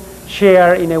both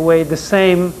share in a way the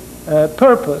same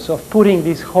purpose of putting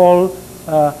this whole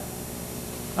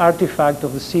artifact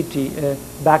of the city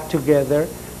back together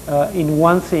in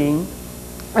one thing,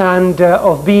 and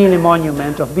of being a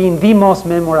monument, of being the most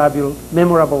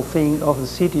memorable thing of the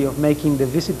city, of making the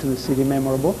visit to the city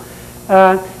memorable.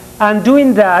 And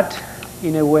doing that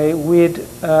in a way with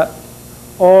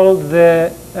all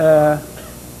the,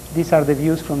 these are the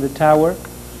views from the tower,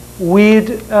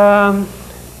 with the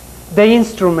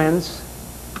instruments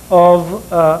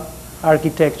of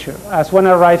architecture. As one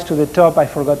arrives to the top, I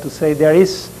forgot to say, there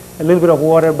is a little bit of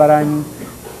water, but I'm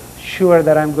sure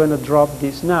that I'm going to drop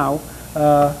this now,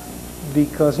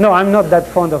 because, no, I'm not that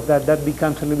fond of that. That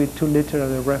becomes a little bit too literal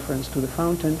a reference to the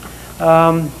fountain.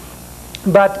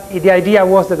 But the idea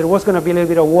was that there was going to be a little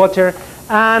bit of water,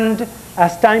 and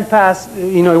as time passed,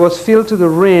 it was filled to the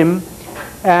rim,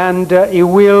 and it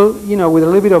will, with a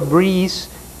little bit of breeze.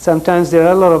 Sometimes there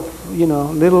are a lot of,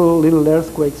 little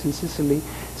earthquakes in Sicily,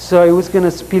 so it was going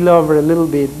to spill over a little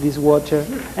bit, this water,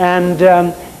 and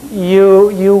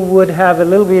you would have a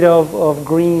little bit of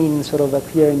green sort of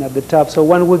appearing at the top, so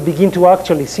one would begin to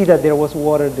actually see that there was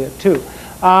water there too.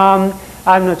 I'm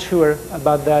not sure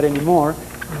about that anymore.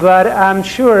 But I'm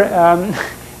sure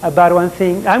about one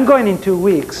thing. I'm going in 2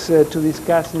 weeks to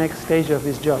discuss next stage of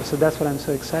this job, so that's what I'm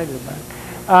so excited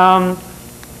about.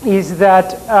 Is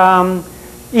that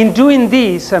in doing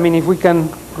this, I mean, if we can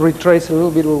retrace a little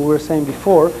bit what we were saying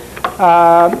before,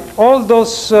 all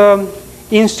those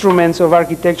instruments of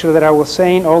architecture that I was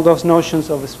saying, all those notions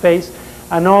of space,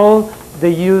 and all the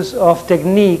use of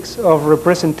techniques of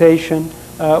representation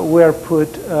were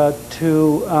put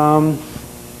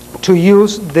to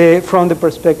use from the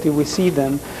perspective we see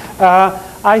them.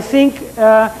 I think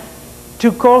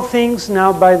to call things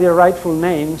now by their rightful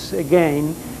names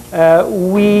again,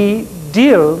 we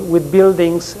deal with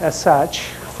buildings as such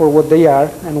for what they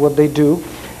are and what they do.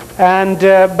 And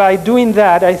by doing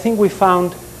that, I think we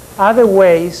found other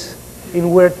ways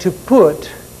in where to put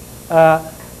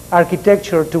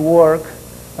architecture to work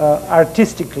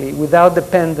artistically without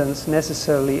dependence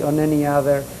necessarily on any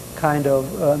other kind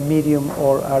of medium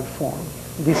or art form.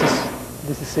 This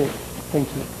is it. Thank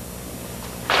you.